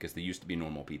affected because they used to be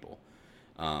normal people.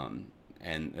 And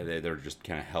they're just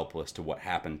kind of helpless to what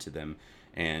happened to them.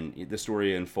 And the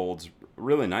story unfolds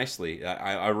really nicely.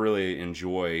 I really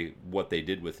enjoy what they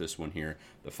did with this one here.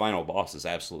 The final boss is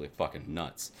absolutely fucking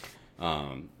nuts.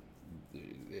 I'm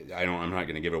not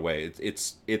going to give it away.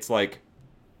 It's like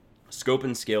scope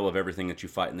and scale of everything that you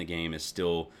fight in the game is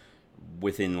still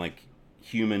within like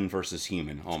human versus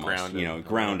human almost.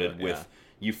 Grounded with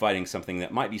you fighting something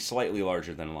that might be slightly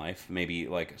larger than life, maybe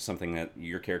like something that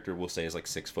your character will say is like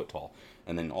 6 foot tall,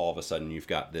 and then all of a sudden you've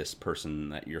got this person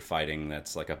that you're fighting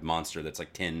that's like a monster that's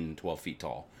like 10, 12 feet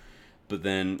tall. But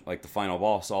then like the final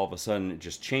boss, all of a sudden it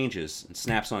just changes and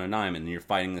snaps on a dime, and you're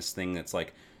fighting this thing that's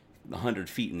like 100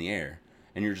 feet in the air,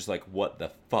 and you're just like, what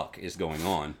the fuck is going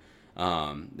on?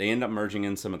 They end up merging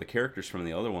in some of the characters from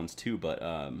the other ones too, but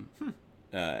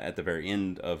at the very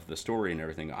end of the story and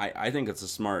everything, I think it's a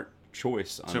smart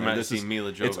choice. So we might see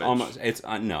Mila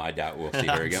Jovovich. No, I doubt we'll see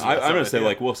her again. I'm gonna say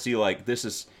we'll see this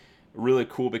is really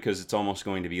cool because it's almost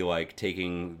going to be like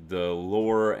taking the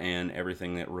lore and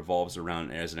everything that revolves around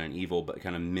Resident Evil, but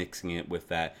kind of mixing it with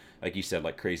that, like you said,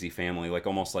 like Crazy Family, like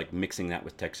almost like mixing that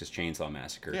with Texas Chainsaw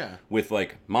Massacre, with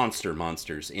like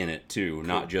monsters in it too,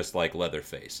 not just like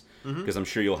Leatherface, because I'm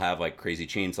sure you'll have like Crazy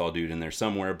Chainsaw Dude in there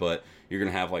somewhere, but you're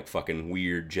gonna have like fucking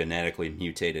weird genetically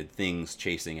mutated things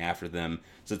chasing after them,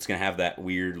 so it's gonna have that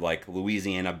weird like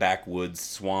Louisiana backwoods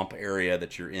swamp area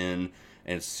that you're in.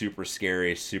 And it's super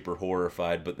scary, super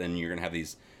horrified, but then you're going to have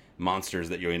these monsters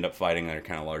that you end up fighting that are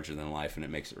kind of larger than life, and it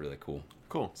makes it really cool.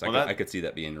 Cool. So I could see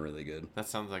that being really good. That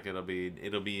sounds like it'll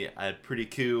be a pretty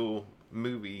cool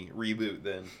movie reboot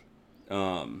then.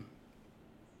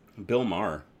 Bill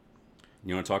Maher.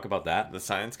 You want to talk about that? The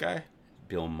science guy?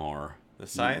 Bill Maher. The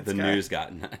science the guy? news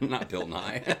guy, not Bill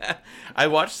Nye. I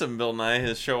watched some Bill Nye,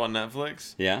 his show on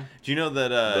Netflix. Yeah. Do you know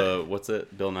that What's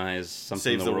it? Bill Nye's something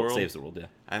Saves the World? Saves the World. Yeah.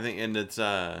 I think, and it's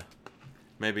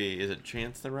maybe, is it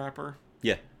Chance the Rapper?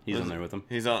 Yeah, he's on there with him.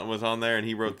 Was on there, and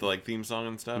he wrote the like theme song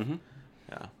and stuff. Mm-hmm.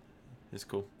 Yeah, it's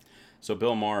cool. So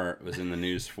Bill Maher was in the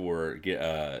news for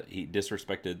he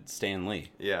disrespected Stan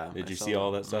Lee. Yeah. Did you see all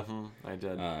that stuff? Mm-hmm, I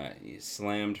did. He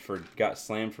got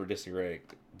slammed for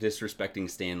disrespecting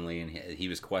Stan Lee, and he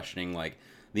was questioning like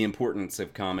the importance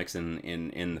of comics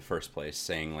in the first place,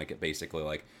 saying like it basically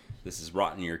like this is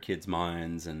rotting your kids'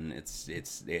 minds, and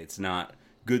it's not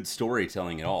good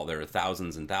storytelling at all. There are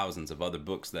thousands and thousands of other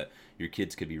books that your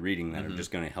kids could be reading that are just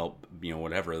going to help,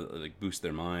 whatever, like boost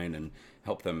their mind and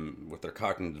help them with their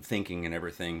cognitive thinking and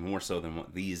everything, more so than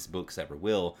what these books ever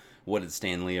will. What did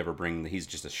Stan Lee ever bring? He's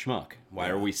just a schmuck. Why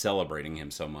are we celebrating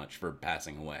him so much for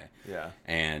passing away? Yeah.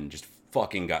 And just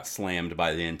fucking got slammed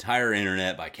by the entire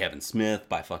internet, by Kevin Smith,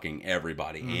 by fucking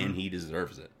everybody, and he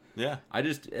deserves it. Yeah.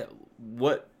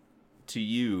 What to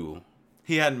you?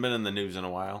 He hadn't been in the news in a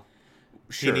while.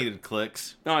 Sure. He needed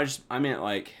clicks. No, I meant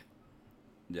like,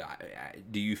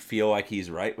 do you feel like he's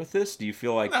right with this? Do you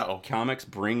feel like comics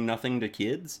bring nothing to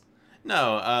kids?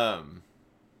 No,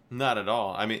 not at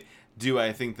all. I mean, do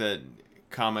I think that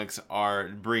comics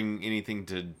bring anything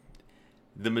to...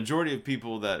 The majority of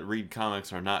people that read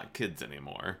comics are not kids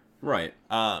anymore. Right.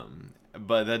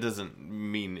 But that doesn't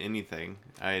mean anything.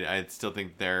 I still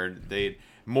think they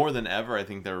more than ever, I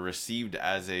think they're received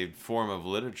as a form of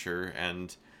literature,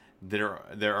 and there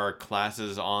are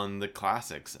classes on the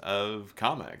classics of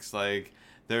comics. Like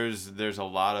there's a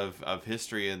lot of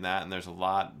history in that, and there's a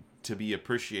lot to be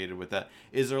appreciated with that.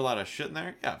 Is there a lot of shit in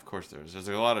there? Yeah, of course there is. There's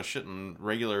a lot of shit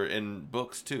in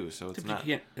books too, so it's not...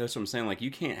 That's what I'm saying. Like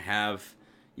you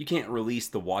can't release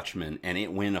The Watchmen and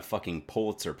it win a fucking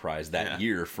Pulitzer Prize that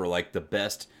year for like the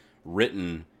best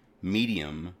written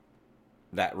medium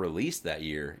that released that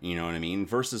year, you know what I mean?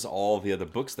 Versus all the other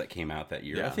books that came out that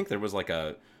year. Yeah. I think there was like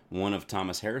one of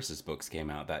Thomas Harris's books came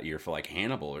out that year for like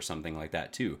Hannibal or something like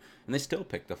that too. And they still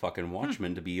picked the fucking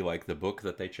Watchmen to be like the book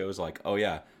that they chose, like, oh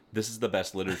yeah, this is the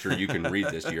best literature you can read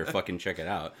this year. Fucking check it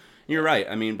out. And you're right.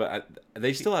 I mean, but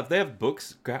they have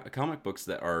books, comic books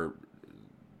that are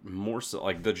more so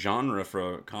like the genre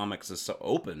for comics is so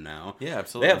open now. Yeah,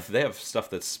 absolutely. They have stuff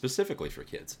that's specifically for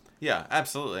kids. Yeah,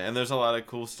 absolutely. And there's a lot of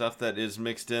cool stuff that is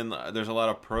mixed in. There's a lot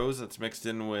of prose that's mixed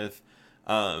in with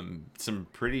some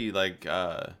pretty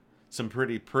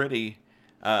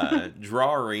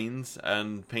drawings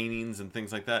and paintings and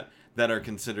things like that are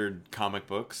considered comic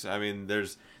books. I mean,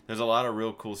 there's a lot of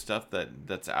real cool stuff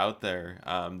that's out there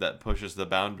that pushes the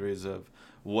boundaries of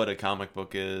what a comic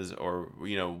book is, or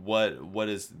what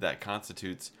is that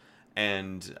constitutes.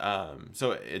 And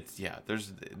so it's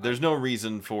there's no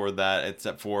reason for that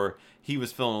except for he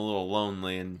was feeling a little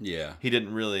lonely, and he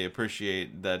didn't really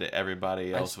appreciate that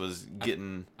everybody else was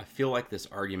getting... I feel like this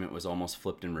argument was almost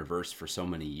flipped in reverse for so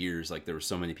many years. Like there were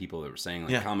so many people that were saying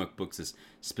like comic books is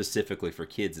specifically for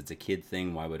kids. It's a kid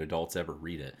thing. Why would adults ever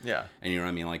read it? Yeah. And you know what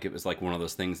I mean? Like it was like one of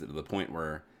those things that to the point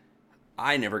where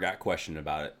I never got questioned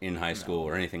about it in high school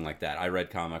or anything like that. I read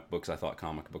comic books. I thought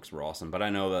comic books were awesome. But I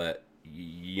know that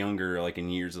younger, like in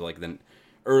years of like the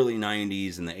early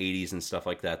 90s and the 80s and stuff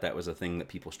like that, that was a thing that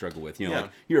people struggle with. Like,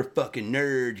 you're a fucking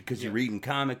nerd because you're reading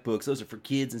comic books. Those are for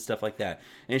kids and stuff like that.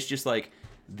 And it's just like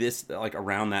this, like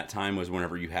around that time was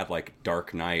whenever you had like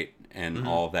Dark Knight and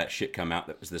all of that shit come out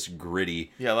that was this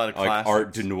gritty, a lot of like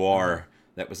art de noir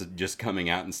that was just coming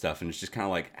out and stuff. And it's just kind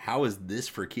of like, how is this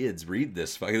for kids? Read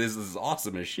this. This is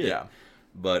awesome as shit. Yeah.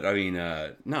 But I mean,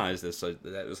 no,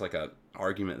 that was like a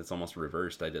argument that's almost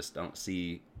reversed. I just don't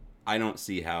see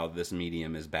how this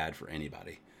medium is bad for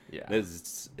anybody. Yeah,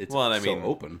 it's well, so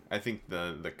open. I think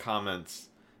the comments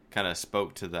kind of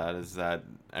spoke to that. Is that,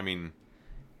 I mean,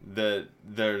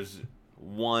 there's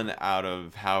one out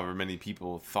of however many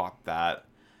people thought that,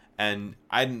 and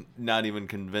I'm not even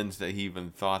convinced that he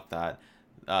even thought that.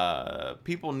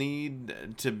 People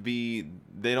need to be...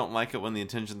 They don't like it when the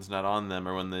attention's not on them,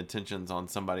 or when the attention's on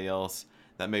somebody else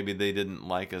that maybe they didn't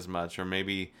like as much, or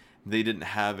maybe they didn't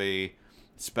have a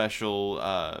special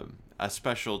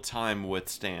time with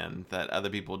Stan that other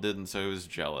people didn't, so he was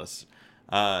jealous.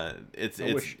 It's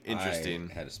interesting.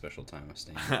 I had a special time with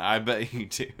Stan. I bet you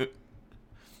do.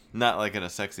 Not like in a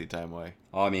sexy time way.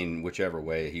 I mean, whichever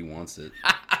way he wants it.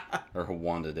 Or who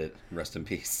wanted it. Rest in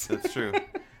peace. That's true.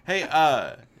 Hey,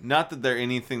 not that they're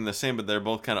anything the same, but they're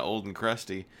both kind of old and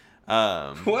crusty.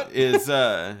 What? Is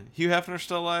Hugh Hefner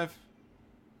still alive?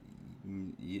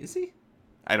 Is he?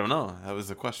 I don't know. That was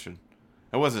the question.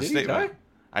 It wasn't a Did statement. he die?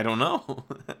 I don't know.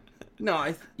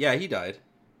 No, he died.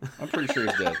 I'm pretty sure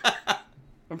he's dead.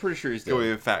 I'm pretty sure he's dead. Can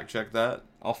we fact check that?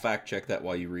 I'll fact check that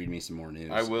while you read me some more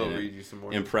news. I will read you some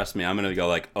more. Impress me. I'm gonna go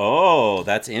like, oh,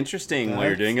 that's interesting while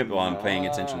you're doing it, while I'm paying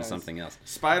attention to something else.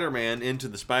 Spider-Man Into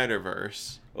the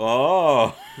Spider-Verse.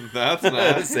 Oh, that's nice.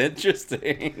 That's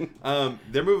interesting.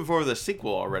 They're moving forward with a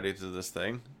sequel already to this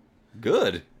thing.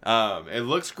 Good. It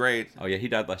looks great. Oh yeah, he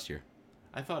died last year.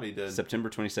 I thought he did. September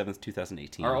 27th,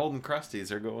 2018. Our old and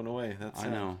crusties are going away. That's I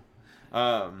sad. know.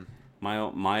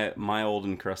 My old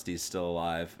and Krusty's still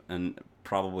alive, and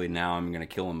probably now I'm gonna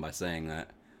kill him by saying that.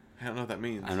 I don't know what that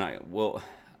means. I'm not. Well,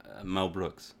 Mel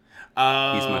Brooks.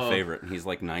 Oh. He's my favorite. He's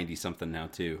like 90 something now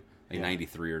too, like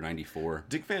 93 or 94.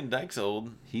 Dick Van Dyke's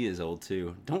old. He is old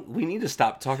too. We need to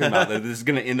stop talking about that. This is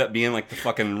gonna end up being like the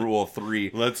fucking Rule of 3.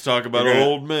 Let's talk about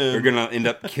old men. We're gonna end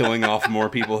up killing off more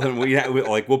people than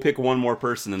we'll pick one more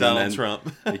person and Donald then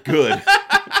Trump. Good.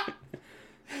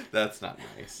 That's not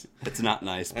nice. It's not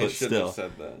nice, I but shouldn't still. have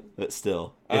said that. But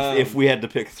still, if we had to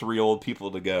pick 3 old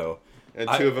people to go, And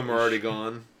 2 of them are already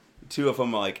gone. 2 of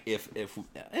them, like if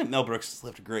Mel Brooks has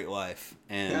lived a great life,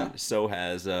 and so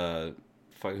has who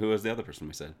was the other person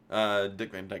we said?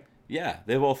 Dick Van Dyke. Yeah,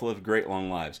 they both lived great long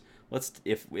lives. Let's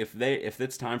if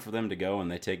it's time for them to go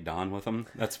and they take Don with them,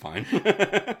 that's fine.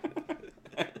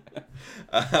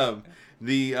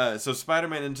 So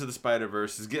Spider-Man Into the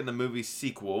Spider-Verse is getting a movie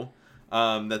sequel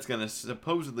that's going to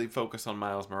supposedly focus on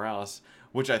Miles Morales,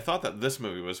 which I thought that this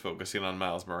movie was focusing on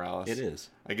Miles Morales. It is.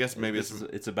 I guess maybe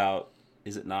it's about.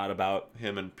 Is it not about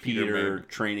him and Peter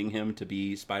training him to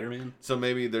be Spider-Man? So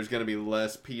maybe there's going to be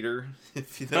less Peter,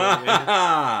 if you know what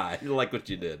I mean. You like what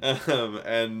you did.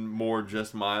 And more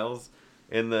just Miles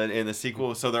in the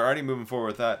sequel. So they're already moving forward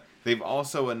with that. They've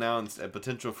also announced a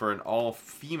potential for an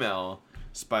all-female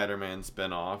Spider-Man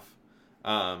spinoff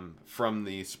from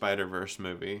the Spider-Verse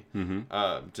movie.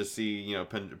 Mm-hmm. To see,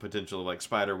 potential like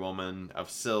Spider-Woman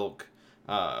of Silk.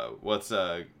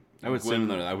 I would assume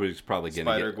that I would probably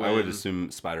I would assume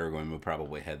Spider-Gwen would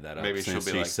probably head that up. Maybe since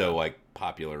she'll be she's so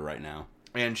popular right now.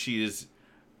 And she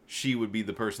would be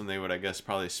the person they would, I guess,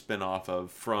 probably spin off of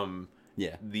from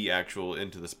the actual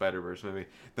Into the Spider-Verse movie.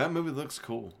 That movie looks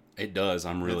cool. It does.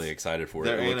 I'm really excited for it.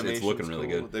 It's looking really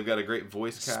good. They've got a great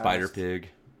voice cast. Spider-Pig.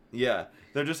 Yeah.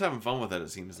 They're just having fun with it,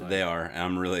 it seems like. They are. And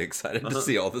I'm really excited to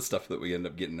see all the stuff that we end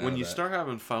up getting out of When you start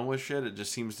having fun with shit, it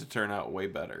just seems to turn out way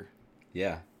better.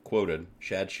 Yeah. Quoted.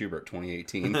 Shad Schubert,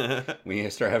 2018. We need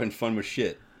to start having fun with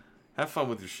shit. Have fun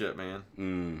with your shit,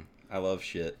 man. I love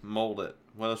shit. Mold it.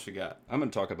 What else you got? I'm going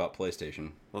to talk about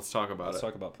PlayStation. Let's talk about Let's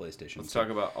talk about PlayStation. Let's talk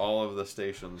about all of the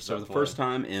stations. So the first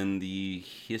time in the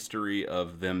history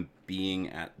of them being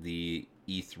at the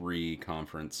E3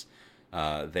 conference,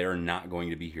 they're not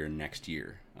going to be here next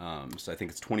year. So I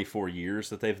think it's 24 years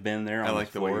that they've been there. I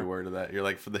like the way you worded that. You're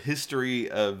like, for the history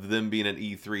of them being at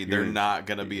E3, they're not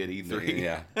going to be at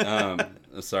E3. Yeah.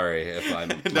 Sorry if I'm...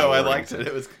 No, I liked it.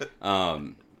 It was good.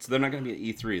 So they're not going to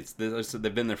be at E3.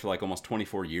 They've been there for like almost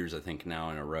 24 years, I think, now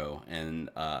in a row.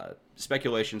 And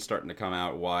speculation starting to come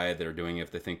out why they're doing it.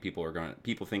 If they think people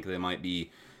think they might be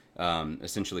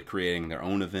essentially creating their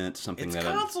own event, something it's that...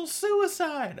 console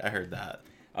suicide. I heard that.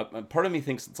 Part of me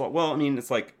thinks it's like, well, I mean,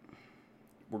 it's like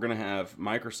we're going to have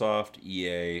Microsoft,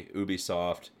 EA,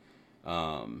 Ubisoft,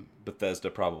 Bethesda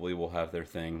probably will have their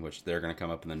thing, which they're going to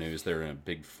come up in the news. They're in a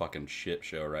big fucking shit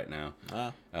show right now.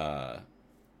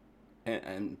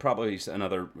 And probably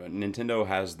another... Nintendo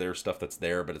has their stuff that's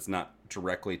there, but it's not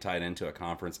directly tied into a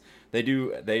conference. They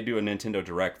do a Nintendo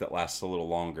Direct that lasts a little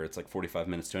longer. It's like 45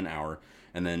 minutes to an hour.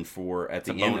 And then at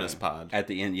the end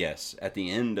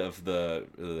of the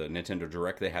Nintendo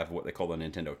Direct, they have what they call the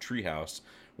Nintendo Treehouse,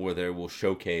 where they will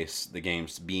showcase the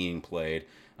games being played.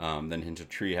 The Nintendo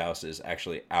Treehouse is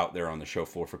actually out there on the show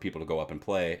floor for people to go up and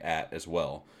play at as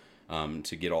well,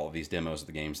 to get all of these demos of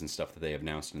the games and stuff that they have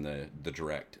announced in the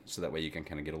Direct. So that way you can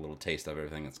kind of get a little taste of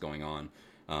everything that's going on.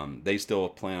 They still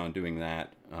plan on doing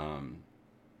that,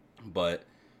 but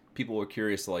people were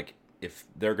curious, like, if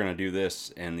they're going to do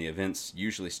this, and the events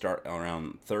usually start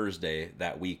around Thursday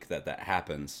that week that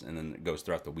happens, and then it goes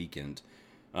throughout the weekend.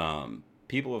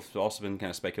 People have also been kind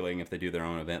of speculating if they do their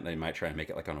own event, they might try and make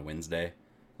it like on a Wednesday,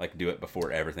 like do it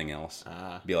before everything else.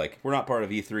 Be like, we're not part of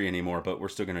E3 anymore, but we're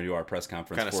still going to do our press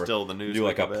conference. Kind of still the news. Do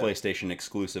like a PlayStation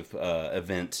exclusive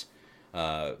event.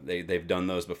 They've done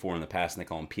those before in the past, and they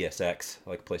call them PSX,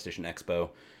 like PlayStation Expo.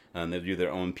 They'll do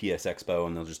their own PS Expo,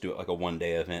 and they'll just do it like a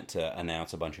one-day event to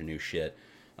announce a bunch of new shit.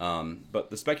 But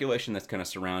the speculation that's kind of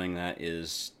surrounding that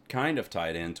is kind of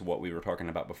tied into what we were talking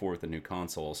about before with the new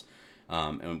consoles,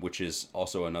 and which is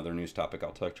also another news topic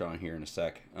I'll touch on here in a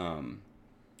sec.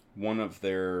 One of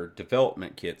their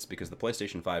development kits, because the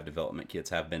PlayStation 5 development kits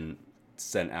have been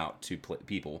sent out to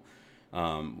people.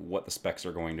 What the specs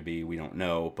are going to be, we don't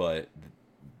know, but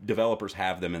developers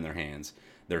have them in their hands.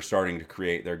 They're starting to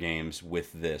create their games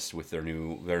with their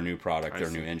new product, their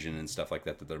new engine and stuff like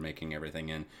that they're making everything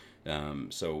in.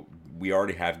 So we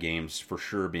already have games for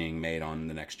sure being made on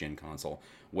the next gen console,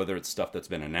 whether it's stuff that's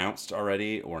been announced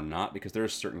already or not, because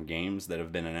there's certain games that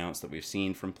have been announced that we've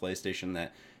seen from PlayStation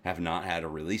that have not had a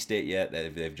release date yet,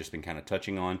 that they've just been kind of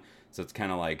touching on. So it's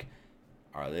kind of like,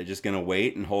 are they just going to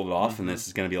wait and hold it off? And this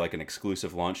is going to be like an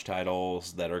exclusive launch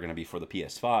titles that are going to be for the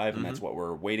PS5, and that's what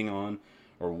we're waiting on,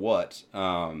 or what?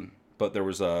 But there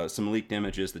was some leaked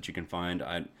images that you can find.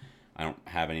 I don't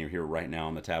have any here right now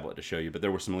on the tablet to show you, but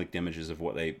there were some leaked images of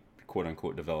what they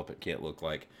quote-unquote develop it kit look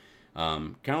like.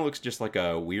 Kind of looks just like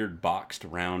a weird boxed,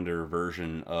 rounder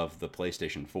version of the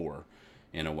PlayStation 4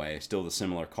 in a way. Still the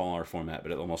similar collar format,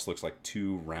 but it almost looks like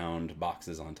two round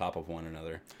boxes on top of one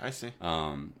another. I see.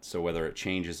 So whether it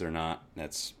changes or not,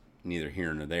 that's neither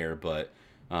here nor there, but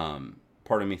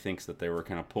part of me thinks that they were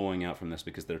kind of pulling out from this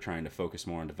because they're trying to focus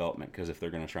more on development, because if they're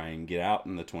going to try and get out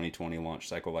in the 2020 launch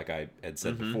cycle, like I had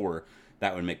said before,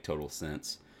 that would make total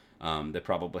sense. They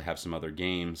probably have some other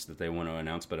games that they want to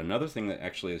announce, but another thing that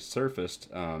actually has surfaced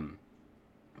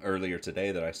earlier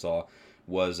today that I saw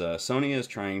was Sony is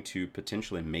trying to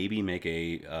potentially maybe make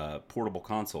a portable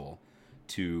console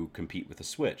to compete with the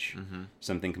Switch.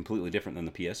 Something completely different than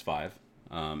the PS5.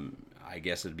 I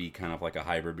guess it'd be kind of like a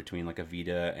hybrid between like a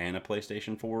Vita and a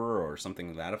PlayStation 4 or something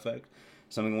to that effect.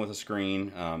 Something with a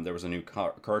screen. There was a new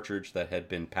cartridge that had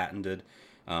been patented.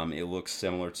 It looks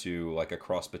similar to like a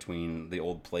cross between the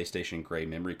old PlayStation gray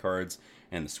memory cards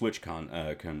and the Switch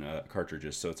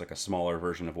cartridges. So it's like a smaller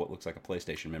version of what looks like a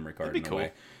PlayStation memory card in a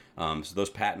way. So those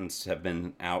patents have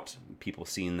been out. People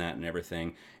seen that and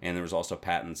everything. And there was also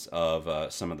patents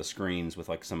of some of the screens with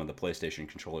like some of the PlayStation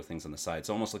controller things on the side.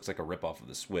 So it almost looks like a ripoff of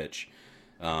the Switch.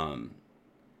 I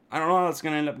don't know how it's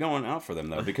going to end up going out for them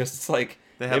though, because it's like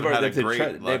they haven't had a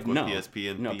great luck with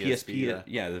PSP and PSP.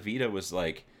 Yeah, the Vita was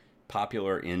like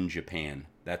popular in Japan.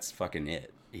 That's fucking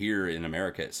it. Here in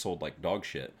America, it sold like dog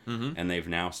shit, and they've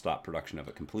now stopped production of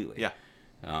it completely. Yeah.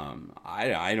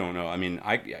 I don't know. I mean,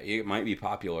 it might be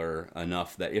popular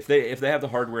enough that if they have the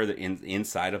hardware that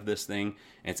inside of this thing,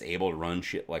 and it's able to run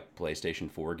shit like PlayStation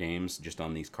 4 games just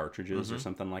on these cartridges or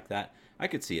something like that, I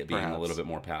could see it being a little bit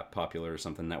more popular or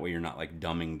something. That way, you're not like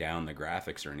dumbing down the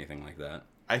graphics or anything like that.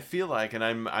 I feel like, and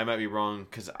I might be wrong,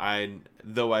 because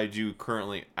though I do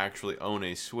currently actually own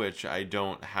a Switch, I'm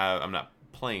not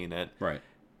playing it. Right.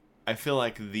 I feel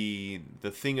like the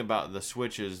thing about the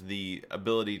Switch is the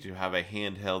ability to have a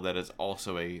handheld that is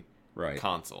also a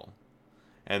console,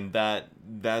 and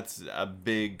that's a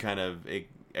big kind of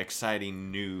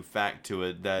exciting new fact to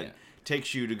it that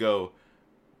takes you to go,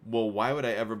 well, why would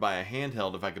I ever buy a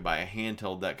handheld if I could buy a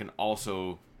handheld that can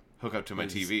also hook up to my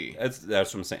TV? That's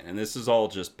what I'm saying, and this is all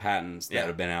just patents that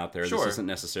have been out there. Sure. This isn't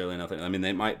necessarily nothing. I mean,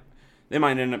 they might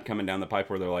end up coming down the pipe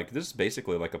where they're like, this is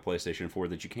basically like a PlayStation 4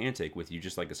 that you can take with you,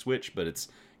 just like a Switch, but it's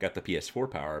got the PS4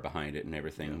 power behind it and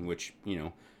everything, which,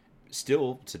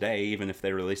 still today, even if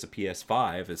they release a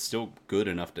PS5, it's still good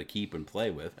enough to keep and play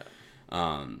with.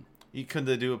 Could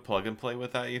they do a plug and play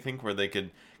with that, you think, where they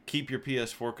could keep your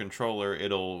PS4 controller?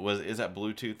 Is that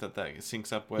Bluetooth that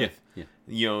syncs up with? Yeah.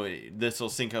 This will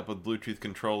sync up with Bluetooth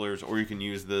controllers, or you can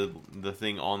use the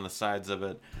thing on the sides of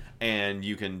it, and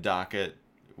you can dock it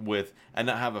with, and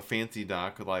not have a fancy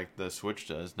dock like the Switch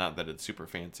does. Not that it's super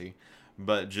fancy,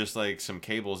 but just like some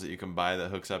cables that you can buy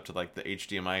that hooks up to like the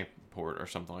HDMI port or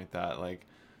something like that. Like,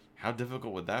 how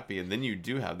difficult would that be? And then you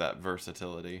do have that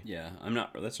versatility. Yeah,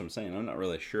 that's what I'm saying. I'm not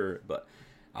really sure, but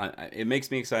it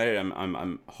makes me excited.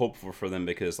 I'm hopeful for them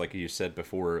because, like you said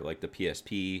before, like the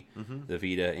PSP, the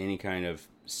Vita, any kind of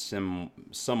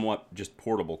somewhat just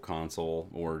portable console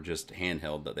or just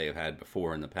handheld that they've had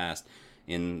before in the past,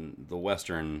 in the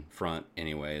Western front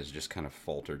anyway, has just kind of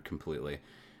faltered completely.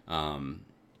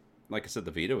 Like I said,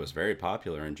 the Vita was very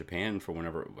popular in Japan for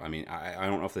whenever. I mean, I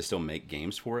don't know if they still make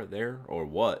games for it there or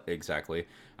what exactly.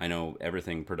 I know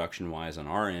everything production-wise on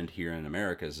our end here in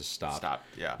America has stopped.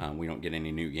 Yeah. We don't get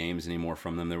any new games anymore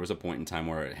from them. There was a point in time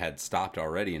where it had stopped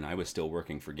already, and I was still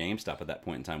working for GameStop at that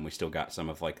point in time. We still got some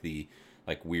of like the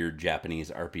weird Japanese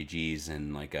RPGs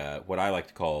and like what I like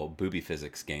to call booby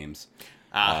physics games.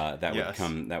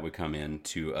 Would come in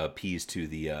to appease to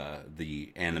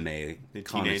the anime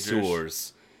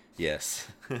connoisseurs. Yes.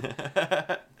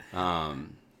 Yeah,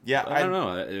 I don't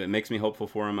know. It makes me hopeful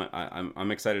for them.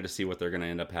 I'm excited to see what they're going to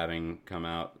end up having come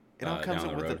out. It all comes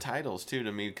down up the with road. the titles too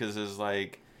to me, because it's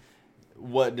like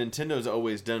what Nintendo's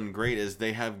always done great is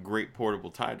they have great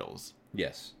portable titles.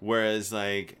 Yes. Whereas,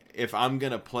 like, if I'm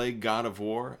going to play God of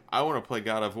War, I want to play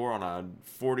God of War on a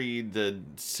 40 to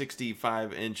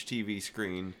 65-inch TV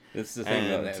screen. That's the thing,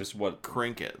 though. That was what...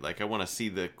 Crank it. Like, I want to see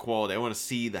the quality. I want to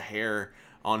see the hair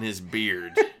on his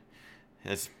beard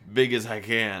as big as I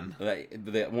can.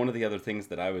 One of the other things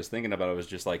that I was thinking about was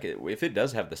just, like, if it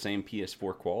does have the same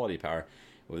PS4 quality power...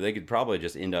 Well, they could probably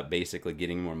just end up basically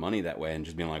getting more money that way and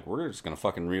just being like, we're just going to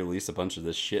fucking release a bunch of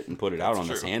this shit and put it out on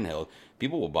this handheld.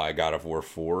 People will buy God of War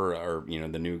 4 or, you know,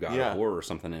 the new God of War or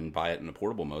something and buy it in a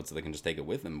portable mode so they can just take it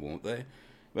with them, won't they?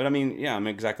 But, I mean, yeah, I'm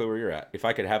exactly where you're at. If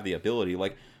I could have the ability,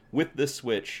 like, with this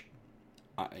Switch,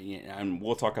 and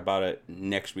we'll talk about it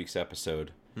next week's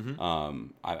episode. Mm-hmm.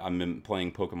 I've been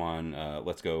playing Pokemon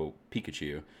Let's Go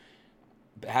Pikachu.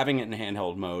 Having it in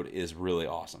handheld mode is really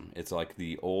awesome. It's like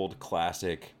the old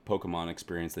classic Pokemon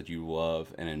experience that you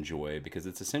love and enjoy because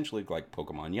it's essentially like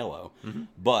Pokemon Yellow. Mm-hmm.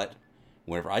 But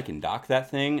whenever I can dock that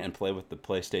thing and play with the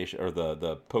PlayStation or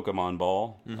the Pokemon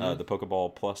Ball, mm-hmm. The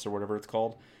Pokeball Plus or whatever it's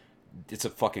called, it's a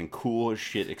fucking cool as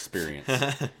shit experience.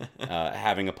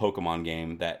 Having a Pokemon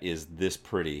game that is this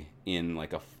pretty in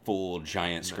like a full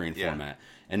giant screen format.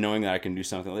 And knowing that I can do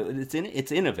something,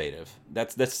 it's innovative.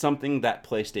 That's something that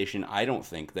PlayStation, I don't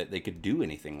think that they could do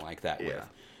anything like that with.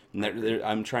 And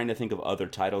I'm trying to think of other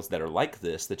titles that are like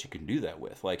this that you can do that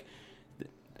with. Like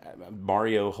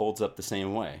Mario holds up the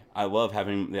same way. I love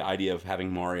having the idea of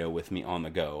having Mario with me on the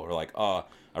go, or like, oh,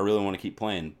 I really want to keep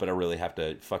playing, but I really have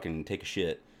to fucking take a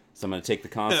shit. So I'm gonna take the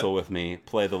console with me,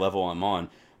 play the level I'm on,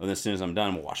 and as soon as I'm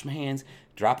done, wash my hands,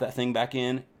 drop that thing back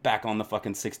on the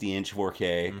fucking 60-inch 4K,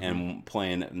 mm-hmm. and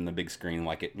playing it in the big screen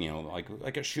like it, you know,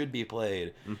 like it should be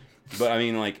played. Mm-hmm. But I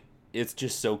mean, like, it's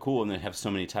just so cool, and they have so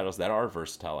many titles that are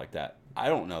versatile like that. I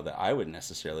don't know that I would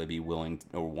necessarily be willing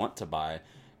or want to buy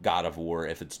God of War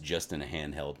if it's just in a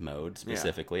handheld mode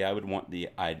specifically. Yeah.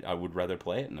 I would rather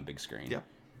play it in a big screen. Yeah,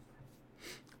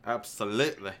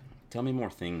 absolutely. Tell me more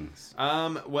things.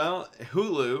 Well,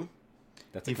 Hulu.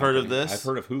 You've heard of this? I've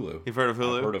heard of Hulu. You've heard of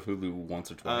Hulu? I've heard of Hulu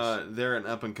once or twice. They're an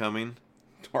up and coming.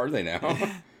 Are they now?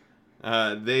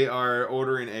 They are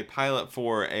ordering a pilot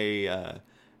for a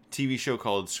TV show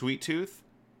called Sweet Tooth.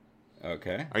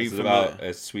 Okay. Are you familiar? About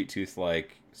a Sweet Tooth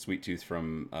like Sweet Tooth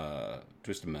from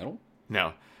Twisted Metal?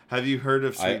 No. Have you heard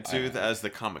of Sweet Tooth as the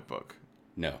comic book?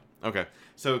 No. Okay.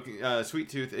 So Sweet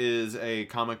Tooth is a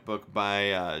comic book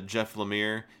by Jeff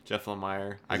Lemire.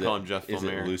 I call him Jeff Lemire. Is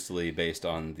it loosely based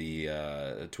on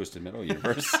the Twisted Metal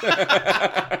universe?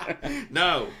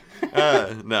 No.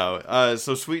 No.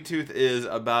 So Sweet Tooth is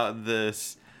about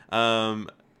this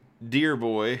deer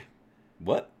boy.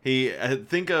 What? He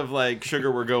think of like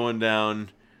Sugar We're Going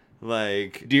Down,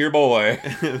 like Dear Boy.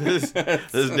 this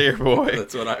dear boy.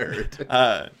 That's what I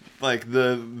heard. Like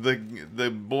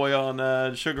the boy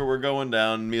on Sugar We're Going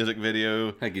Down music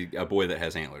video. Like a boy that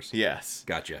has antlers. Yes.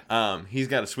 Gotcha. He's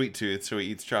got a sweet tooth, so he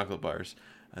eats chocolate bars.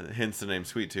 Hence the name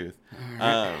Sweet Tooth.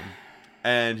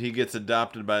 And he gets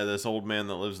adopted by this old man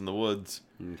that lives in the woods.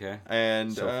 Okay.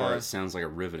 And so far, it sounds like a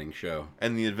riveting show.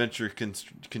 And the adventure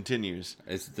continues.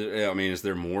 Is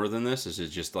there more than this? Is it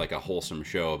just like a wholesome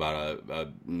show about a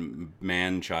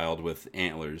man-child with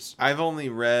antlers? I've only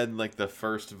read like the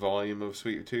first volume of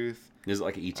Sweet Tooth. Is it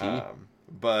like E.T.?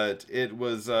 But it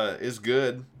was is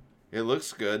good. It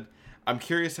looks good. I'm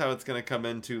curious how it's going to come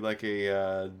into like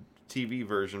a TV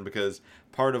version, because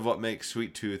part of what makes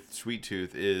Sweet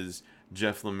Tooth is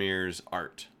Jeff Lemire's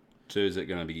art. So is it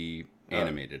going to be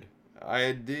animated?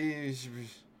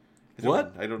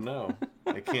 What? I don't know.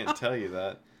 I can't tell you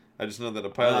that. I just know that a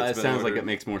pilot's it sounds like it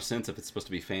makes more sense if it's supposed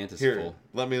to be fantasyful. Here,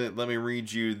 let me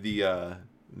read you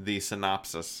the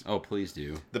synopsis. Oh, please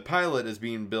do. The pilot is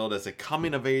being billed as a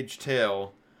coming-of-age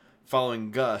tale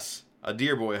following Gus, a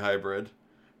deer boy hybrid,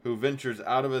 who ventures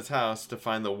out of his house to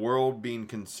find the world being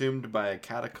consumed by a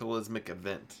cataclysmic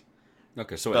event.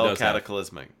 Okay, so Spell it does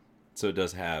cataclysmic. So it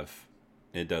does have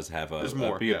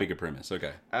a bigger premise.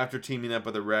 Okay. After teaming up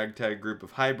with a ragtag group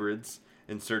of hybrids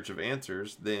in search of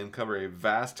answers, they uncover a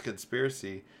vast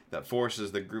conspiracy that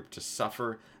forces the group to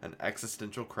suffer an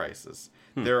existential crisis.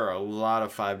 There are a lot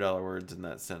of $5 words in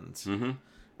that sentence. Mm-hmm.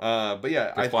 But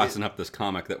yeah, they're classing up this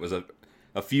comic that was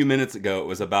a few minutes ago. It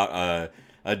was about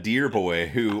a deer boy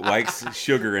who likes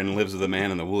sugar and lives with a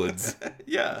man in the woods.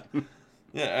 Yeah.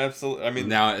 Yeah, absolutely. I mean,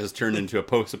 now it has turned into a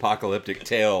post-apocalyptic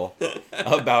tale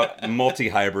about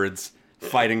multi-hybrids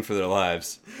fighting for their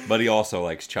lives. But he also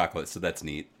likes chocolate, so that's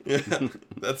neat. Yeah,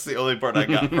 that's the only part I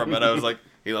got from it. I was like,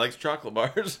 he likes chocolate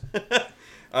bars.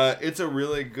 It's a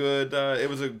really good. It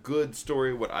was a good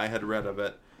story. What I had read of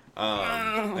it,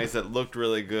 like I said, looked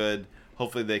really good.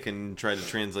 hopefully they can try to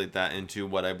translate that into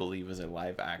what I believe is a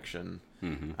live action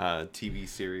TV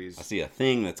series. I see a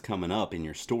thing that's coming up in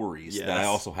your stories that I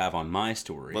also have on my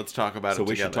story. Let's talk about it together. So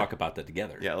we should together. talk about that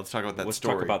together. Yeah, let's talk about that Let's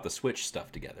story. talk about the Switch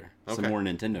stuff together. Okay. Some more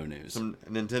Nintendo news. Some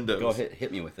Nintendo. Go ahead,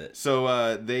 hit me with it.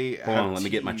 So they Hold on, let me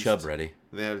get my chub ready.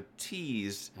 They have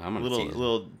teased I'm gonna tease it.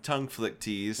 little tongue flick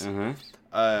tease.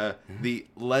 Uh-huh. The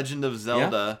Legend of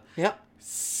Zelda Yep.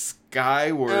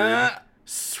 Skyward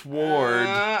Sword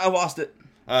I lost it.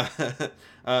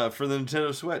 for the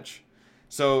Nintendo Switch.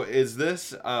 So is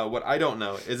this what I don't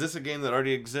know? Is this a game that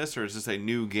already exists, or is this a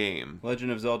new game?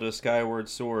 Legend of Zelda Skyward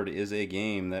Sword is a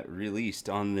game that released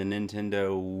on the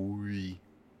Nintendo Wii.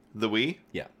 The Wii?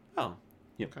 Yeah. Oh.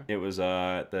 Yep. Okay. It was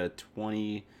the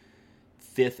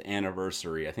 25th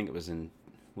anniversary. I think it was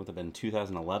would have been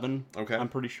 2011. Okay. I'm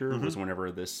pretty sure was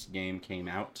whenever this game came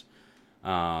out.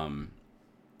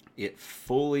 It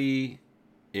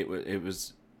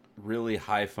was really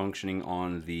high functioning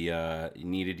on the you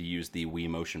needed to use the Wii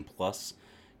Motion Plus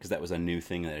because that was a new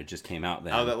thing that had just came out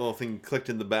then. Oh, that little thing clicked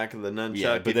in the back of the nunchuck.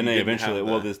 Yeah, but then they they eventually,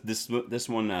 this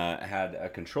one had a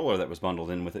controller that was bundled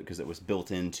in with it because it was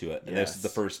built into it. And this is the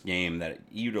first game that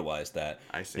utilized that.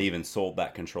 I see. They even sold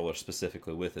that controller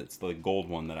specifically with it. It's the gold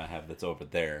one that I have that's over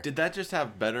there. Did that just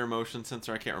have better motion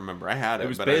sensor? I can't remember. I had it. It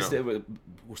was but based. I don't...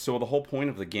 So the whole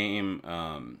point of the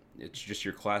game, it's just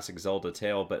your classic Zelda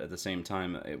tale, but at the same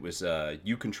time, it was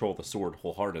you control the sword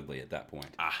wholeheartedly at that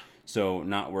point. So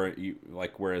not where you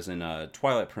whereas in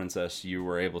Twilight Princess, you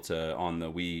were able to on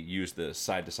the Wii use the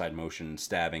side to side motion,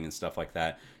 stabbing and stuff like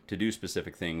that to do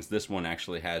specific things. This one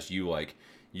actually has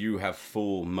you have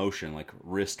full motion, like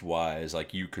wrist wise,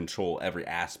 like you control every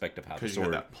aspect of how the Because sword.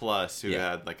 you had that Plus, who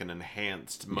had like an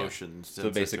enhanced motion sensor. So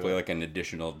basically, like an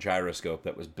additional gyroscope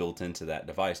that was built into that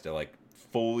device to like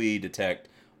fully detect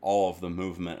all of the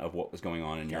movement of what was going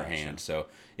on in your hand. So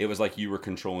it was like you were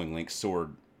controlling Link's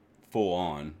sword full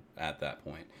on at that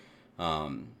point,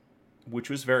 which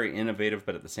was very innovative.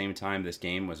 But at the same time, this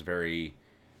game was very.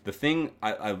 The thing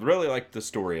I really liked the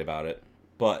story about it,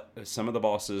 but some of the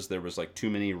bosses there was like too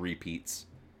many repeats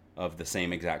of the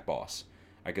same exact boss.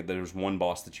 There was one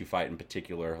boss that you fight in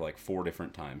particular like 4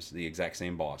 different times, the exact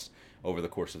same boss over the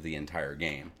course of the entire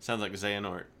game. Sounds like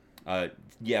Xehanort.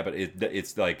 Yeah, but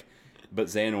it's like, but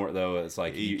Xehanort though, it's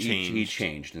like he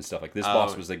changed and stuff. Like this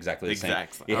boss was exactly the same.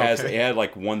 It had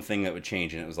like one thing that would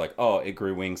change, and it was like, oh, it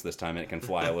grew wings this time, and it can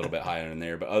fly a little bit higher in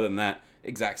there. But other than that,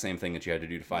 exact same thing that you had to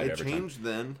do to fight every time. It changed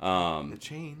then. It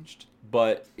changed.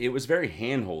 But it was very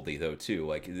handholdy though too.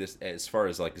 Like this, as far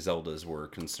as like Zeldas were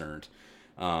concerned.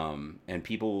 And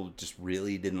people just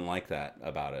really didn't like that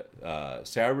about it.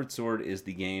 Skyward Sword is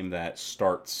the game that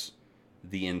starts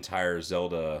the entire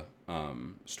Zelda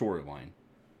storyline.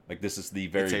 Like this is the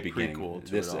very beginning.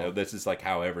 This is like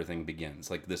how everything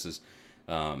begins. Like this is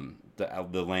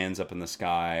the lands up in the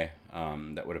sky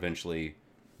that would eventually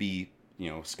be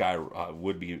sky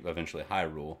would be eventually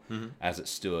Hyrule as it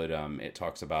stood. It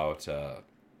talks about.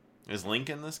 Is Link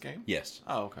in this game? Yes.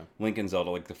 Oh, okay. Link and Zelda,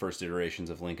 like the first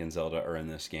iterations of Link and Zelda are in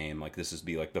this game. Like this is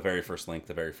like the very first Link,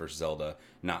 the very first Zelda,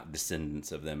 not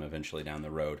descendants of them eventually down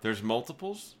the road. There's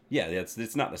multiples? Yeah,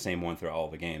 it's not the same one through all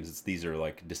the games. These are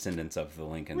like descendants of the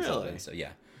Link and Zelda. So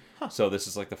yeah. So this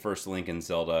is like the first Link and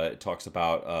Zelda. It talks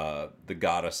about the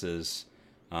goddesses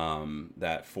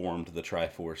that formed the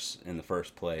Triforce in the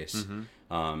first place.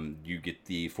 You get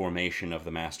the formation of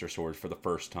the Master Sword for the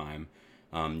first time.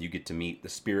 You get to meet the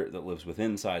spirit that lives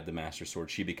within inside the Master Sword.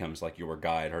 She becomes like your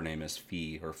guide. Her name is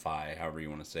Fi or Fi, however you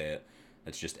want to say it.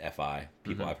 It's just Fi.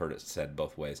 People, I've heard it said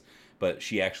both ways. But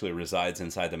she actually resides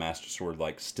inside the Master Sword,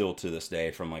 like still to this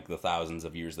day, from like the thousands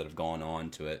of years that have gone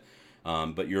on to it.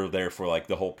 But you're there for like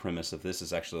the whole premise of this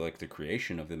is actually like the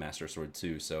creation of the Master Sword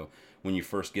too. So when you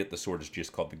first get the sword, it's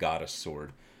just called the Goddess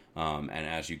Sword. And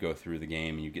as you go through the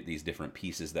game, you get these different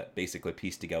pieces that basically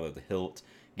piece together the hilt,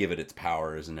 give it its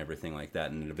powers and everything like that,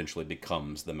 and it eventually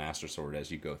becomes the Master Sword as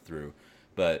you go through.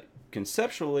 But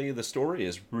conceptually, the story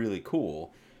is really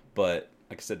cool, but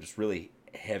like I said, just really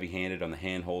heavy-handed on the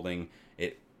hand-holding.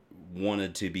 It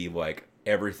wanted to be like,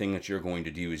 everything that you're going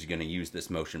to do is you're going to use this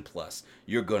Motion Plus.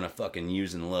 You're going to fucking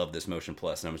use and love this Motion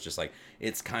Plus. And I was just like,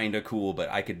 it's kind of cool, but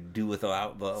I could do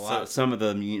without some of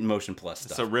the Motion Plus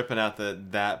stuff. So ripping out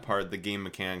that part, the game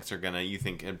mechanics are going to, you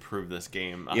think, improve this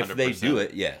game 100%? If they do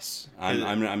it, yes.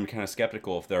 I'm kind of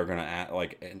skeptical if they're going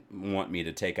to want me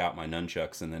to take out my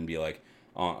nunchucks and then be like,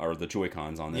 or the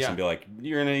Joy-Cons on this and be like,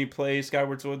 you're going to play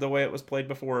Skyward Sword the way it was played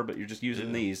before, but you're just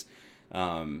using these.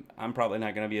 I'm probably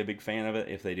not going to be a big fan of it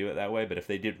if they do it that way, but if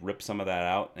they did rip some of that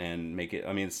out and make it,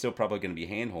 I mean, it's still probably going to be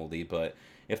handholdy, but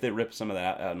if they rip some of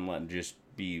that out and let it just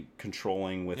be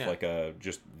controlling with like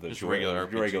just regular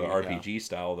RPG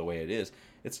style the way it is.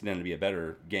 It's going to be a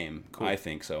better game. Cool. I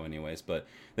think so anyways. But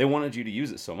they wanted you to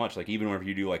use it so much. Like even whenever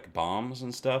you do like bombs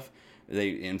and stuff,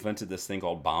 they invented this thing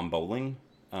called bomb bowling.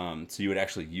 So you would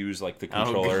actually use like the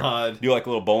controller, do like a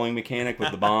little bowling mechanic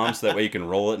with the bombs, so that way you can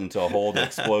roll it into a hole to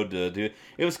explode to do it.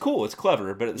 It was cool, it's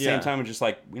clever, but at the same time it's just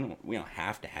like we don't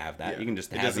have to have that. You can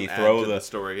just have me throw the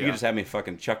story. You can just have me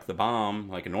fucking chuck the bomb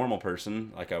like a normal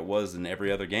person, like I was in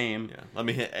every other game. Yeah. Let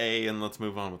me hit A and let's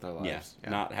move on with our lives. Yeah.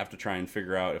 Not have to try and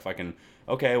figure out if I can.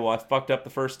 Okay, well I fucked up the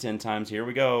first 10 times. Here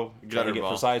we go. Trying to get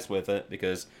precise with it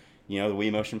because the Wii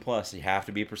Motion Plus, you have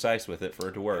to be precise with it for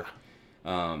it to work.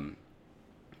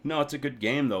 No, it's a good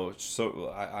game though.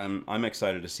 So I'm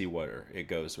excited to see where it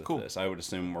goes with this. I would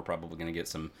assume we're probably going to get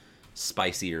some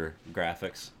spicier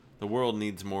graphics. The world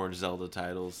needs more Zelda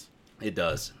titles. It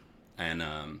does, and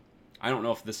I don't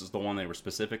know if this is the one they were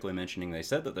specifically mentioning. They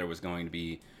said that there was going to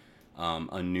be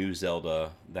a new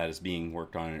Zelda that is being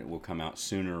worked on, and it will come out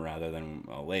sooner rather than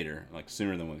later, like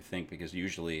sooner than we think, because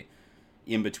usually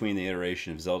in between the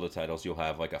iteration of Zelda titles, you'll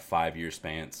have like a 5-year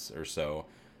span or so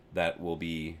that will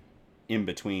be in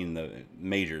between the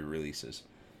major releases.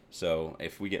 So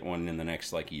if we get one in the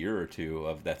next like year or two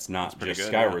of that's not just good,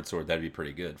 Skyward Sword, that'd be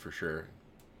pretty good for sure.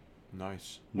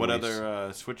 Nice. What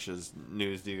other Switches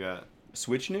news do you got?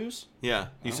 Switch news? Yeah,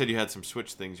 you said you had some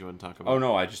Switch things you want to talk about. Oh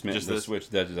no, I just meant the Switch.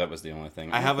 That was the only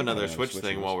thing. I have another Switch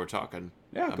thing while we're talking.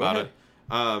 Yeah, about it.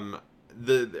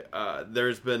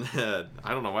 There's been I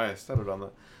don't know why I started on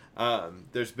that.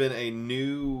 There's been a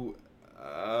new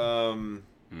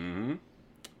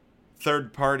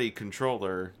third-party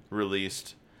controller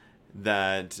released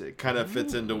that kind of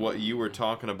fits into what you were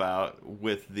talking about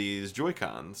with these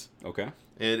Joy-Cons. Okay.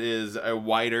 It is a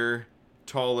wider,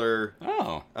 taller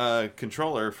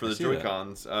controller for the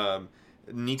Joy-Cons.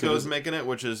 Nico's making it,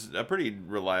 which is a pretty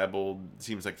reliable,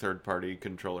 seems like third-party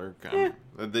controller.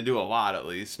 They do a lot, at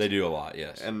least. They do a lot,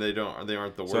 yes. And they aren't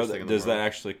the worst thing in the world. Does that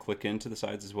actually click into the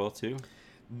sides as well, too?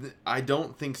 I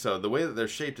don't think so. The way that they're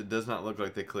shaped, it does not look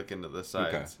like they click into the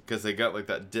sides. Because they got like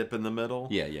that dip in the middle.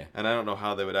 Yeah, yeah. And I don't know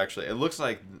how they would actually... It looks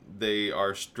like they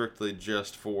are strictly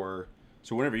just for...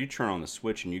 So whenever you turn on the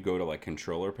Switch and you go to like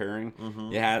controller pairing,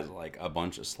 it has like a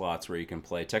bunch of slots where you can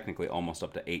play technically almost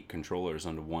up to 8 controllers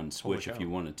onto one Switch if you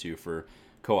wanted to for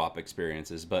co-op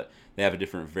experiences. But they have a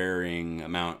different varying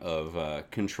amount of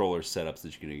controller setups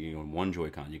that you can do. You can one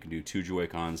Joy-Con, you can do 2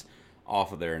 Joy-Cons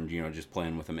off of there and just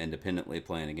playing with them independently,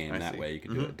 playing a game that way. You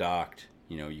could do it docked.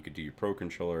 You could do your Pro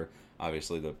controller.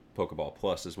 Obviously, the Pokeball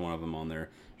Plus is one of them on there.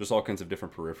 Just all kinds of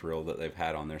different peripheral that they've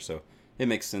had on there. So it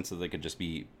makes sense that they could just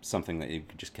be something that you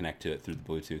could just connect to it through the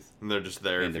Bluetooth. And they're just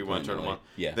there if you want to turn them on.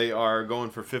 Yeah. They are going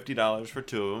for $50 for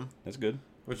 2 of them. That's good.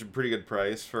 Which is a pretty good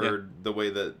price for the way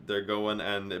that they're going,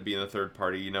 and it being a third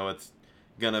party. It's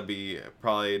going to be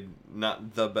probably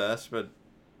not the best, but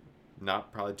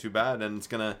not probably too bad. And it's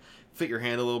going to fit your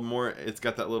hand a little more. It's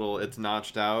got that it's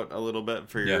notched out a little bit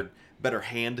for your better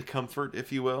hand comfort,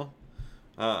 if you will.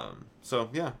 So,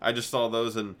 yeah, I just saw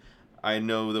those, and I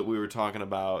know that we were talking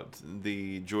about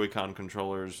the Joy-Con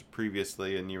controllers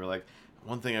previously, and you were like,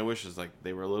 one thing I wish is like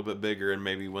they were a little bit bigger, and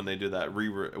maybe when they do that,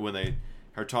 when they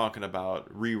are talking about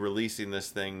re-releasing this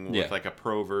thing with like a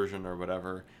Pro version or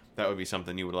whatever, that would be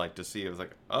something you would like to see. I was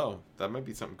like, oh, that might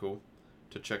be something cool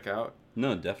to check out.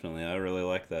 No, definitely. I really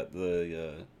like that.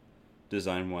 The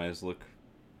design-wise look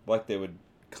like they would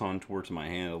contour to my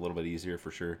hand a little bit easier for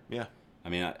sure. Yeah. I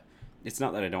mean, it's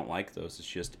not that I don't like those. It's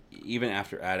just even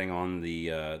after adding on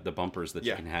the bumpers that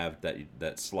you can have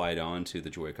that slide onto the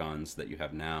Joy-Cons that you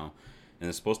have now, and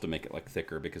it's supposed to make it like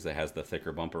thicker because it has the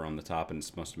thicker bumper on the top, and it's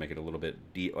supposed to make it a little bit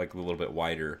a little bit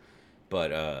wider,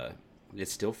 but it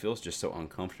still feels just so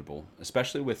uncomfortable,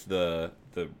 especially with the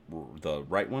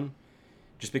right one,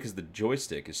 just because the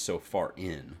joystick is so far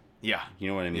in. Yeah. You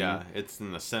know what I mean? Yeah, it's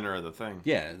in the center of the thing.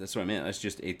 Yeah, that's what I meant.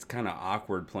 It's kind of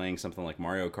awkward playing something like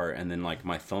Mario Kart, and then like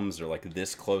my thumbs are like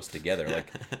this close together,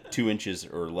 like 2 inches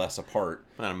or less apart,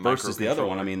 versus the other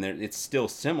one. I mean, it's still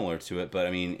similar to it, but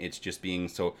I mean, it's just being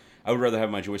so... I would rather have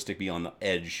my joystick be on the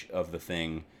edge of the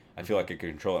thing. I feel like I could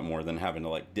control it more than having to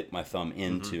like dip my thumb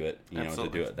into it, to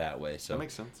do it that way. So that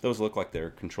makes sense. Those look like they're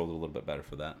controlled a little bit better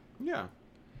for that. Yeah.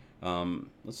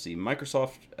 Let's see.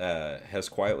 Microsoft has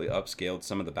quietly upscaled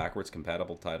some of the backwards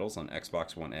compatible titles on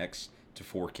Xbox One X to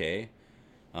 4K.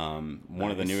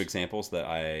 One of the new examples that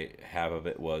I have of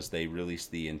it was they released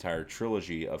the entire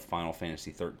trilogy of Final Fantasy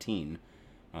 13.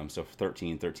 So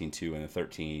 13, 13-2, and the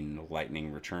 13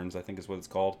 Lightning Returns, I think is what it's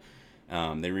called.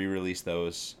 They re-released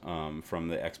those from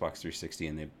the Xbox 360,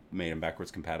 and they made them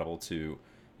backwards compatible to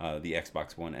the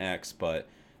Xbox One X, but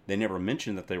they never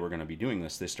mentioned that they were going to be doing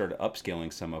this. They started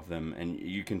upscaling some of them, and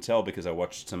you can tell because I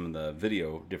watched some of the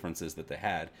video differences that they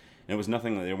had, and it was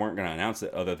nothing that they weren't going to announce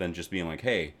it other than just being like,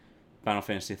 hey, Final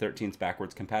Fantasy 13 is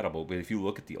backwards compatible. But if you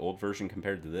look at the old version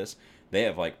compared to this, they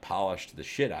have like polished the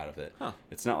shit out of it. Huh.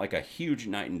 It's not like a huge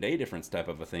night and day difference type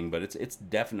of a thing, but it's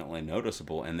definitely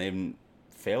noticeable, and they've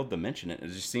failed to mention it. It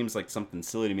just seems like something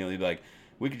silly to me. They'd be like,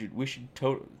 we should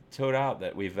tote out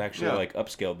that we've actually like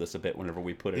upscaled this a bit whenever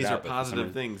we put it out. These are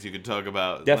positive things you could talk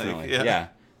about. Definitely, like, yeah.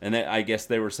 And I guess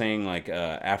they were saying like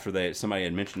after somebody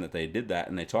had mentioned that they did that,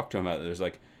 and they talked to them about it. There's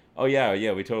like, oh yeah,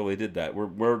 we totally did that.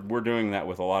 We're doing that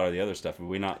with a lot of the other stuff. Did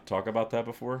we not talk about that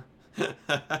before?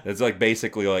 It's like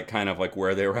basically like kind of like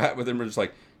where they were at with them. We're just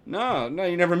like, no,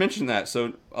 you never mentioned that.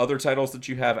 So other titles that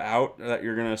you have out that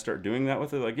you're gonna start doing that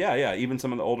with it, like yeah. Even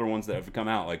some of the older ones that have come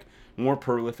out, like more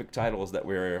prolific titles that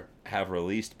we have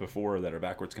released before that are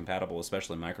backwards compatible,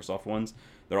 especially Microsoft ones,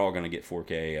 they're all gonna get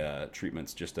 4K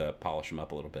treatments just to polish them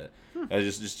up a little bit.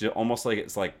 Just almost like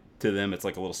it's like to them, it's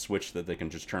like a little switch that they can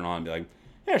just turn on and be like,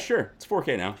 yeah, sure, it's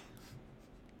 4K now,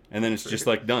 and then it's just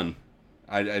like done.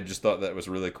 I just thought that was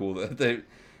really cool that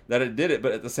it did it,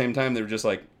 but at the same time they were just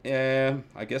like, yeah,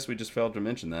 I guess we just failed to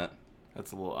mention that.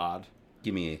 That's a little odd.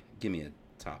 Give me a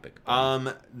topic.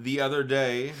 The other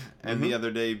day, and the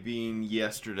other day being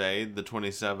yesterday, the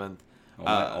 27th.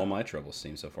 All my troubles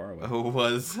seem so far away.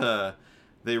 Was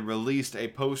they released a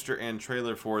poster and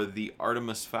trailer for the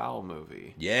Artemis Fowl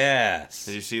movie? Yes.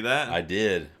 Did you see that? I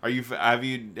did. Have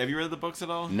you read the books at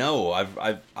all? No,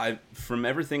 I've from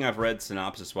everything I've read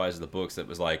synopsis wise of the books, it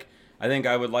was like, I think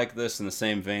I would like this in the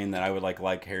same vein that I would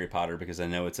like Harry Potter, because I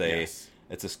know it's a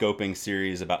scoping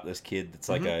series about this kid that's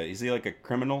like is he like a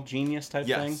criminal genius type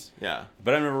thing? Yeah.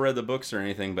 But I've never read the books or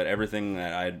anything, but everything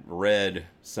that I'd read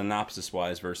synopsis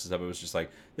wise versus of it was just like,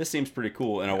 this seems pretty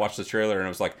cool. And I watched the trailer and I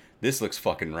was like, this looks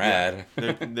fucking rad.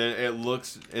 Yeah.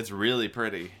 It's really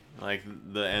pretty. Like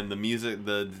the music,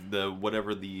 the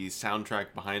whatever the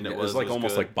soundtrack behind it was like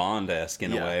almost good. like Bond-esque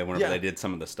in a way whenever they did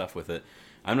some of the stuff with it.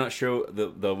 I'm not sure.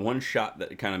 The one shot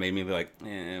that kind of made me be like,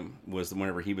 was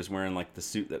whenever he was wearing like the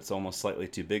suit that's almost slightly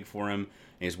too big for him,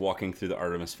 and he's walking through the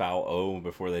Artemis Fowl O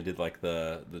before they did like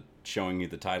the showing you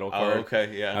the title card. Oh,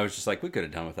 okay, yeah. I was just like, we could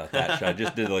have done without that shot. I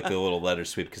just did like the little letter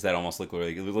sweep because that almost looked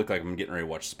like I'm getting ready to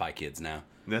watch Spy Kids now.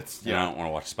 That's I don't want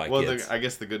to watch Spy Kids. Well, I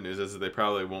guess the good news is that they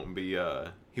probably won't be.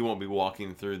 He won't be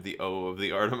walking through the O of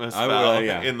the Artemis Fowl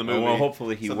in the movie. Well,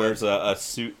 hopefully he wears a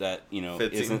suit that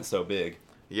isn't so big.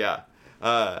 Yeah.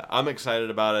 I'm excited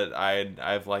about it.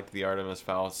 I've liked the Artemis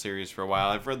Fowl series for a while.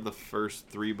 I've read the first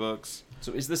 3 books.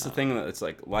 So is this a thing that it's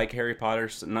like Harry Potter?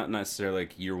 So not necessarily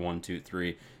like year 1, 2,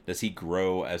 3. Does he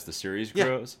grow as the series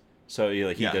grows? So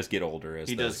he does get older as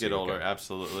he does get older,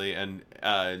 absolutely. And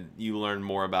you learn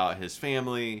more about his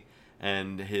family,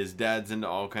 and his dad's into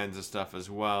all kinds of stuff as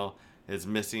well. Is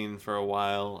missing for a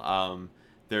while.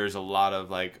 There's a lot of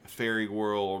like fairy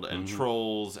world and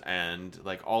trolls and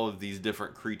like all of these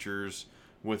different creatures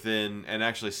within, and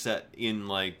actually set in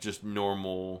like just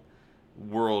normal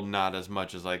world, not as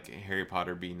much as like Harry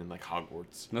Potter being in like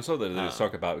Hogwarts. No, so that they just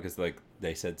talk about, because like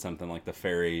they said something like the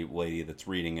fairy lady that's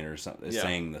reading it or something is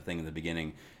saying the thing in the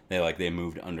beginning. They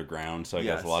moved underground, so I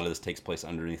guess a lot of this takes place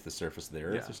underneath the surface of the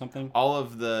earth or something. A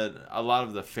lot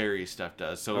of the fairy stuff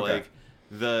does. So like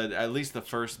at least the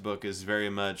first book is very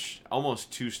much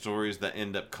almost 2 stories that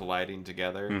end up colliding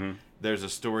together. There's a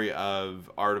story of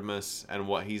Artemis and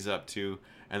what he's up to,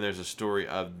 and there's a story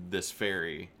of this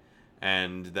fairy,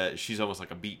 and that she's almost like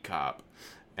a beat cop,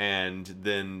 and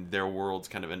then their worlds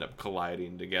kind of end up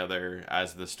colliding together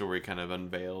as the story kind of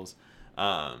unveils.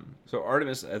 So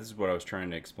Artemis, this is what I was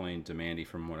trying to explain to Mandy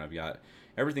from what I've got.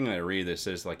 Everything that I read that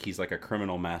says like he's like a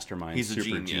criminal mastermind. He's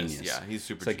super a genius. Yeah, he's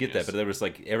super so genius. I get that, but there was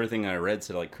like everything that I read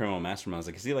said like criminal mastermind. I was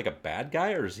like, is he like a bad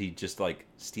guy, or is he just like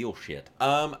steal shit?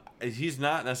 He's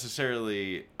not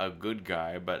necessarily a good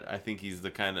guy, but I think he's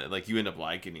the kind of like you end up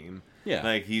liking him. Yeah,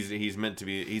 like he's meant to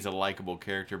be. He's a likable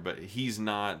character, but he's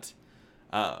not.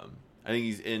 I think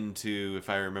he's into, if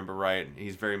I remember right,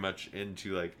 he's very much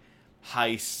into like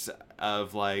heists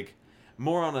of like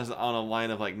more on a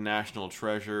line of like National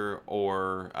Treasure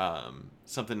or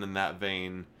something in that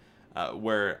vein,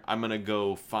 where I'm gonna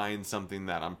go find something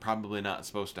that I'm probably not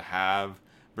supposed to have,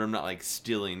 but I'm not like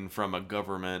stealing from a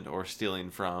government or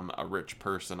stealing from a rich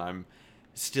person. I'm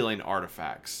stealing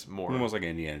artifacts more. Almost like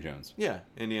Indiana Jones. Yeah,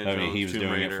 Indiana Jones. I mean, he was Tomb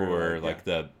doing Raider, it for like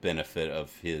the benefit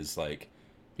of his like.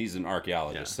 He's an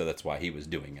archaeologist, so that's why he was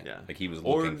doing it. Yeah. Like he was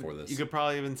looking for this. You could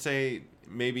probably even say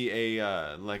maybe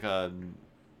a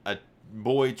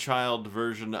boy child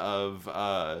version of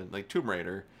like Tomb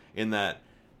Raider, in that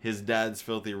his dad's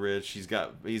filthy rich. He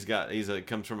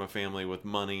comes from a family with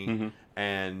money,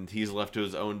 and he's left to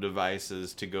his own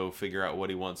devices to go figure out what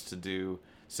he wants to do.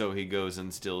 So he goes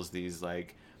and steals these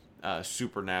like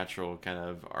supernatural kind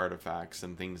of artifacts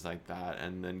and things like that,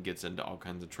 and then gets into all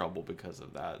kinds of trouble because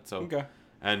of that. So,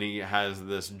 and he has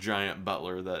this giant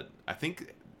butler that I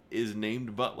think is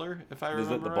named Butler, if I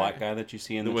remember. Is it the black guy that you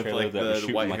see in the trailer like that was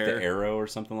shooting white like hair? the arrow or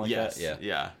something like that?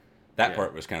 Yeah. That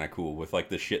part was kind of cool with like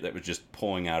the shit that was just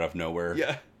pulling out of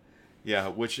nowhere. Yeah,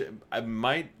 which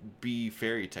might be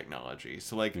fairy technology.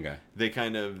 So like they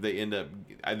end up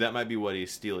that might be what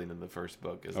he's stealing in the first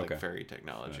book is like fairy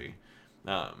technology.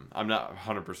 I'm not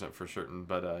 100% for certain,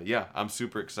 but yeah, I'm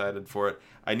super excited for it.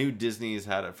 I knew Disney's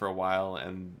had it for a while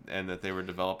and that they were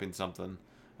developing something.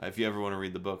 If you ever want to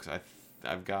read the books,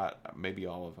 I've got maybe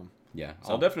all of them. Yeah,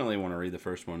 so I'll definitely want to read the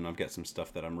first one. I've got some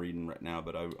stuff that I'm reading right now,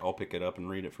 but I'll pick it up and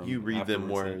read it from. You read them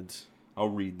words. I'll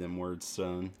read them words,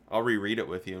 son. I'll reread it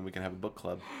with you, and we can have a book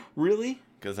club. Really?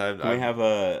 Because we have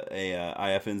a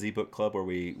IFNZ book club where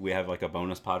we have like a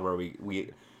bonus pod where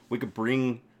we could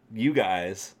bring you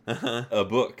guys a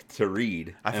book to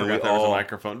read. I forgot there was a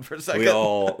microphone for a second.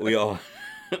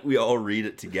 We all read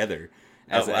it together.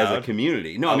 As a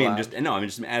community. No, I mean just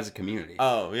as a community.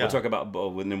 Oh, yeah. We'll talk about,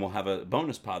 and then we'll have a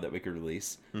bonus pod that we could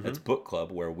release. That's book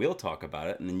club where we'll talk about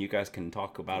it, and then you guys can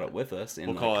talk about it with us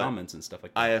in the comments and stuff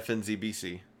like that.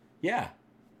 IFNZBC. Yeah.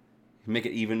 Make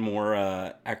it even more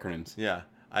acronyms. Yeah.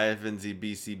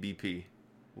 IFNZBCBP.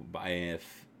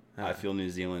 I Feel New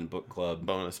Zealand Book Club.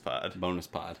 Bonus pod.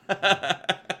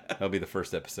 That'll be the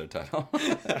first episode title.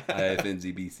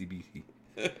 IFNZBCBC.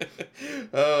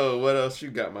 Oh, what else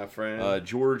you got, my friend?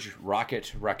 George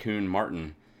Rocket Raccoon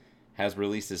Martin has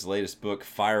released his latest book,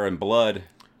 Fire and Blood,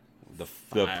 the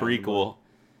prequel.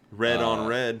 Red on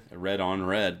Red. Red on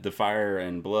Red. The Fire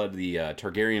and Blood, the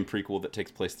Targaryen prequel that takes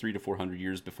place 300 to 400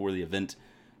 years before the event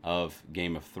of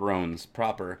Game of Thrones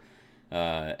proper,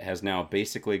 has now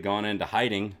basically gone into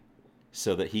hiding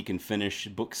so that he can finish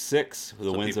book 6,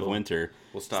 The Winds of Winter.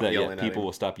 People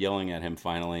will stop yelling at him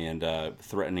finally and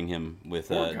threatening him with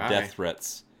death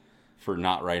threats for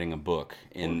not writing a book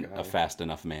in a fast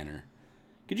enough manner.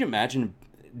 Could you imagine,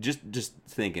 just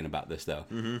thinking about this though,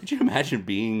 could you imagine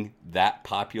being that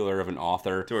popular of an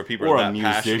author to where people or are a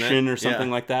musician or something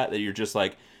like that you're just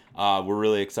like, we're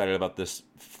really excited about this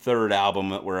third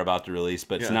album that we're about to release,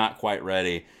 but it's not quite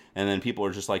ready. And then people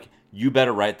are just like, you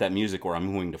better write that music or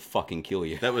I'm going to fucking kill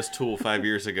you. That was Tool 5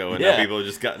 years ago, and now people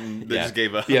just just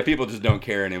gave up. Yeah, people just don't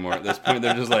care anymore at this point.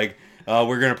 They're just like,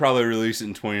 we're going to probably release it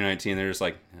in 2019. They're just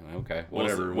like, okay,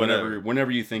 whatever.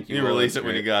 Whenever you think you release it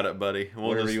when you got it, buddy.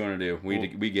 Whatever you want to do.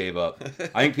 We gave up.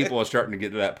 I think people are starting to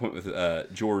get to that point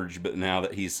with George, but now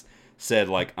that he's said,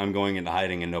 like, I'm going into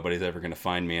hiding and nobody's ever going to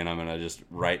find me and I'm going to just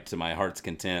write to my heart's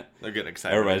content. They're getting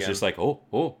excited. Everybody's just like,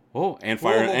 oh. And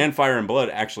Fire and Blood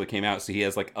actually came out, so he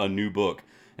has, like, a new book.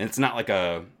 And it's not like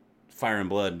a Fire and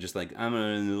Blood, just like, I'm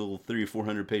a little 300 or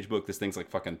 400 page book. This thing's like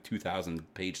fucking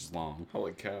 2,000 pages long.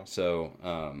 Holy cow.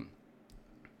 So,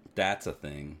 that's a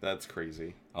thing. That's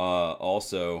crazy.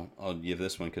 Also, I'll give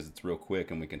this one because it's real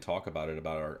quick and we can talk about it,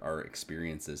 about our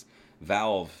experiences.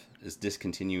 Valve is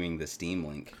discontinuing the Steam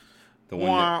Link. The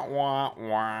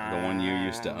one you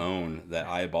used to own that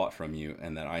I bought from you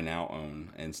and that I now own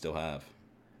and still have.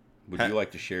 Would you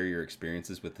like to share your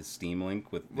experiences with the Steam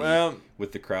Link with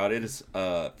the crowd? It is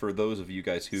for those of you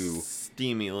guys who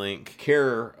Steamy Link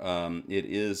care. It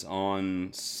is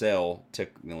on sale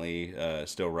technically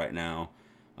still right now.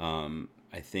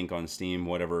 I think on Steam,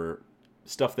 whatever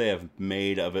stuff they have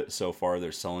made of it so far,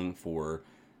 they're selling for,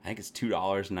 I think it's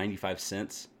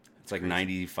 $2.95. It's like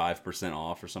 95%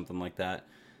 off or something like that.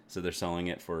 So they're selling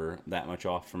it for that much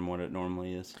off from what it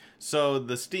normally is. So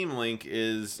the Steam Link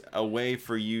is a way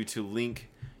for you to link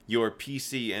your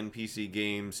PC and PC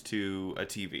games to a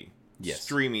TV. Yes.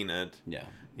 Streaming it. Yeah.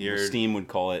 Steam would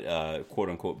call it quote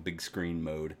unquote big screen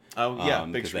mode. Oh yeah,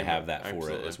 because they have that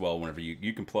for it as well. Whenever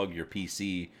you can plug your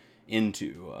PC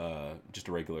into just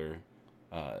a regular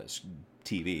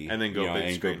TV and then go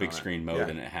big screen mode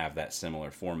and it have that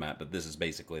similar format. But this is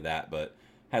basically that, but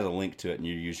has a link to it, and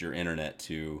you use your internet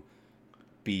to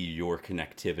be your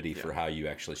connectivity for how you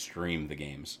actually stream the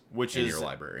games, which in is your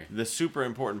library. The super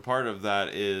important part of that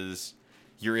is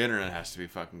your internet has to be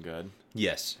fucking good.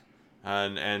 Yes.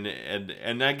 And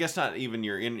I guess not even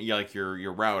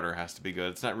your router has to be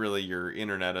good. It's not really your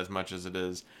internet as much as it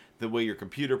is the way your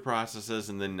computer processes,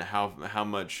 and then how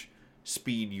much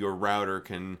speed your router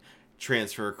can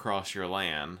transfer across your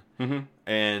LAN. Mm-hmm.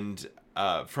 And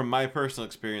from my personal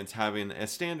experience, having a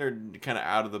standard kind of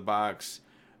out of the box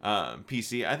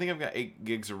PC, I think I've got 8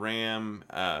 gigs of RAM,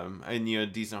 and a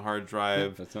decent hard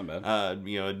drive. That's not bad.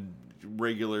 A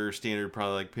regular standard,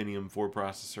 probably like Pentium 4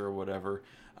 processor or whatever.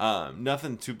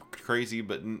 Nothing too crazy,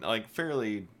 but like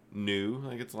fairly new.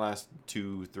 Like it's the last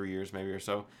 2-3 years maybe or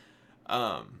so.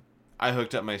 I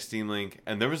hooked up my Steam Link,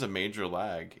 and there was a major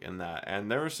lag in that.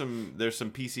 And there's some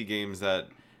PC games that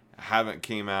haven't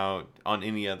came out on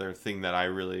any other thing that I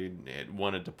really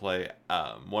wanted to play.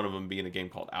 One of them being a game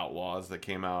called Outlaws that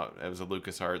came out. It was a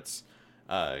LucasArts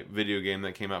video game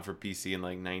that came out for PC in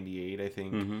like '98, I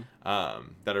think. Mm-hmm.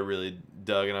 That I really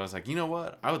dug, and I was like, you know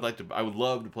what? I would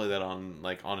love to play that on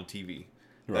a TV.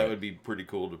 Right. That would be pretty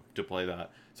cool to play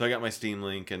that. So I got my Steam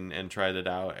Link and tried it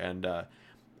out, and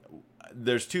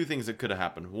there's 2 things that could have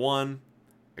happened. One,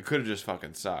 it could have just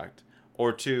fucking sucked.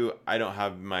 Or 2, I don't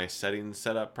have my settings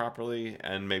set up properly,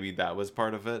 and maybe that was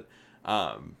part of it.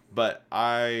 But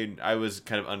I was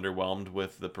kind of underwhelmed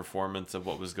with the performance of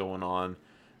what was going on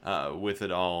with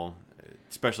it all,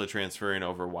 especially transferring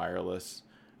over wireless.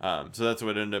 So that's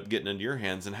what ended up getting into your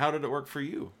hands. And how did it work for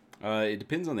you? It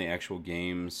depends on the actual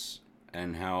games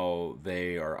and how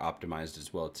they are optimized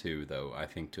as well too, though, I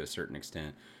think to a certain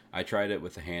extent. I tried it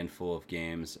with a handful of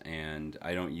games, and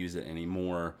I don't use it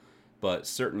anymore. But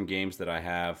certain games that I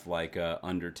have, like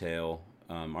Undertale,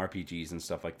 RPGs and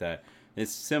stuff like that,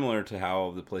 it's similar to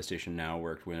how the PlayStation Now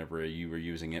worked whenever you were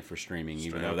using it for streaming,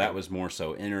 even though that was more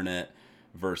so internet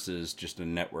versus just a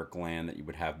network LAN that you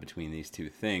would have between these 2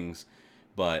 things.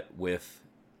 But with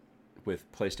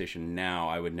PlayStation Now,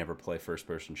 I would never play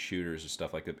first-person shooters or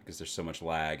stuff like that because there's so much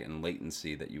lag and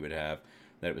latency that you would have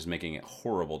that it was making it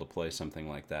horrible to play something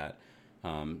like that.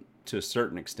 To a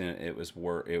certain extent, it was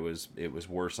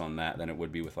worse on that than it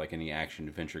would be with like any action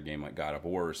adventure game like God of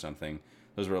War or something.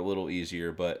 Those were a little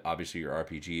easier, but obviously your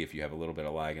RPG, if you have a little bit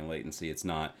of lag and latency, it's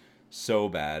not so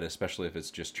bad, especially if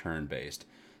it's just turn-based.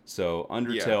 So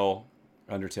Undertale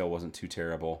wasn't too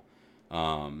terrible.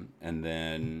 And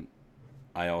then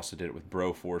I also did it with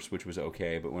Broforce, which was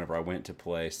okay, but whenever I went to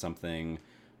play something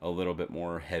a little bit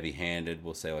more heavy-handed,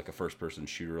 we'll say like a first-person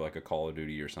shooter, like a Call of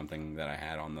Duty or something that I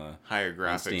had on the higher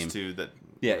graphics too. That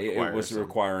it was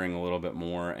requiring a little bit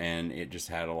more, and it just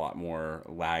had a lot more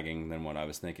lagging than what I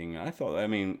was thinking. I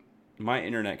mean, my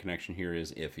internet connection here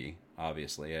is iffy.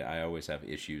 Obviously, I always have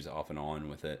issues off and on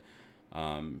with it.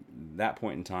 That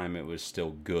point in time, it was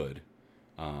still good,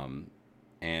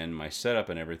 and my setup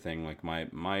and everything, like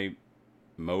my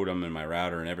modem and my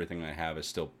router and everything I have is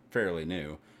still fairly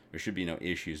new. There should be no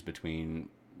issues between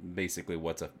basically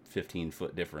what's a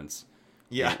 15-foot difference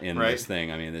in this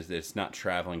thing. I mean, it's not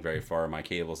traveling very far. My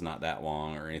cable's not that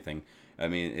long or anything. I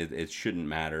mean, it shouldn't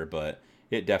matter, but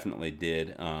it definitely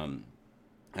did. And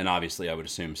obviously, I would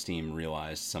assume Steam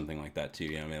realized something like that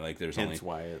too. I mean, like there's hence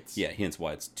why it's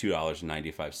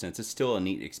 $2.95. It's still a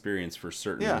neat experience for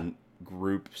certain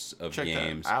groups of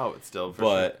games. Check that out still,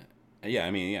 sure. Yeah,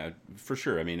 I mean, yeah, for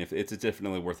sure. I mean, if it's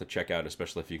definitely worth a check out,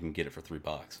 especially if you can get it for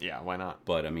 $3. Yeah, why not?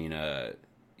 But I mean,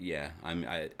 yeah,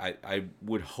 I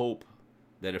would hope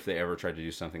that if they ever try to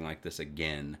do something like this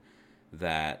again,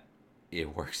 that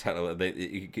it works out.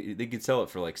 They could sell it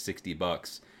for like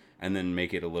 $60 and then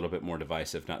make it a little bit more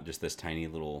divisive, not just this tiny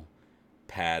little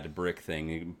pad brick thing.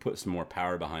 You can put some more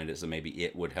power behind it, so maybe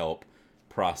it would help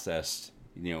process,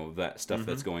 that stuff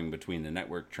that's going between the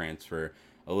network transfer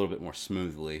a little bit more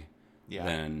smoothly. Yeah.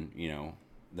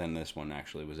 Than this one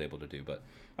actually was able to do. But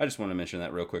I just want to mention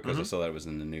that real quick because I saw that it was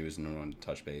in the news and I wanted to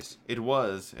touch base. It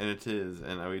was, and it is,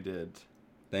 and we did.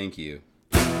 Thank you.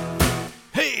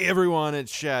 Hey everyone, it's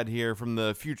Shad here from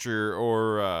the future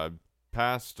or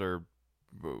past or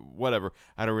whatever.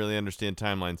 I don't really understand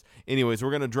timelines. Anyways,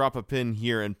 we're going to drop a pin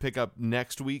here and pick up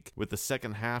next week with the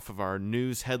second half of our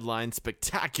news headline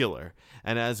spectacular.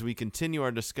 And as we continue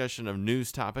our discussion of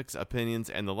news topics, opinions,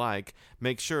 and the like,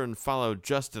 make sure and follow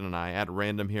Justin and I at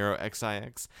Random Hero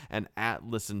XIX and at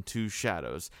Listen to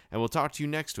Shadows. And we'll talk to you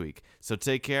next week. So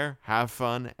take care, have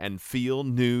fun, and feel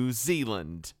New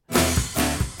Zealand.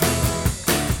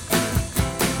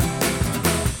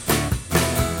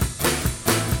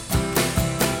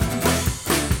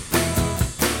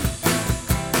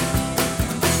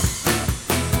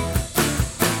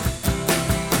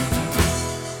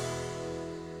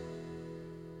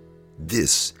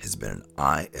 This has been an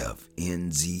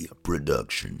IFNZ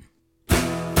production.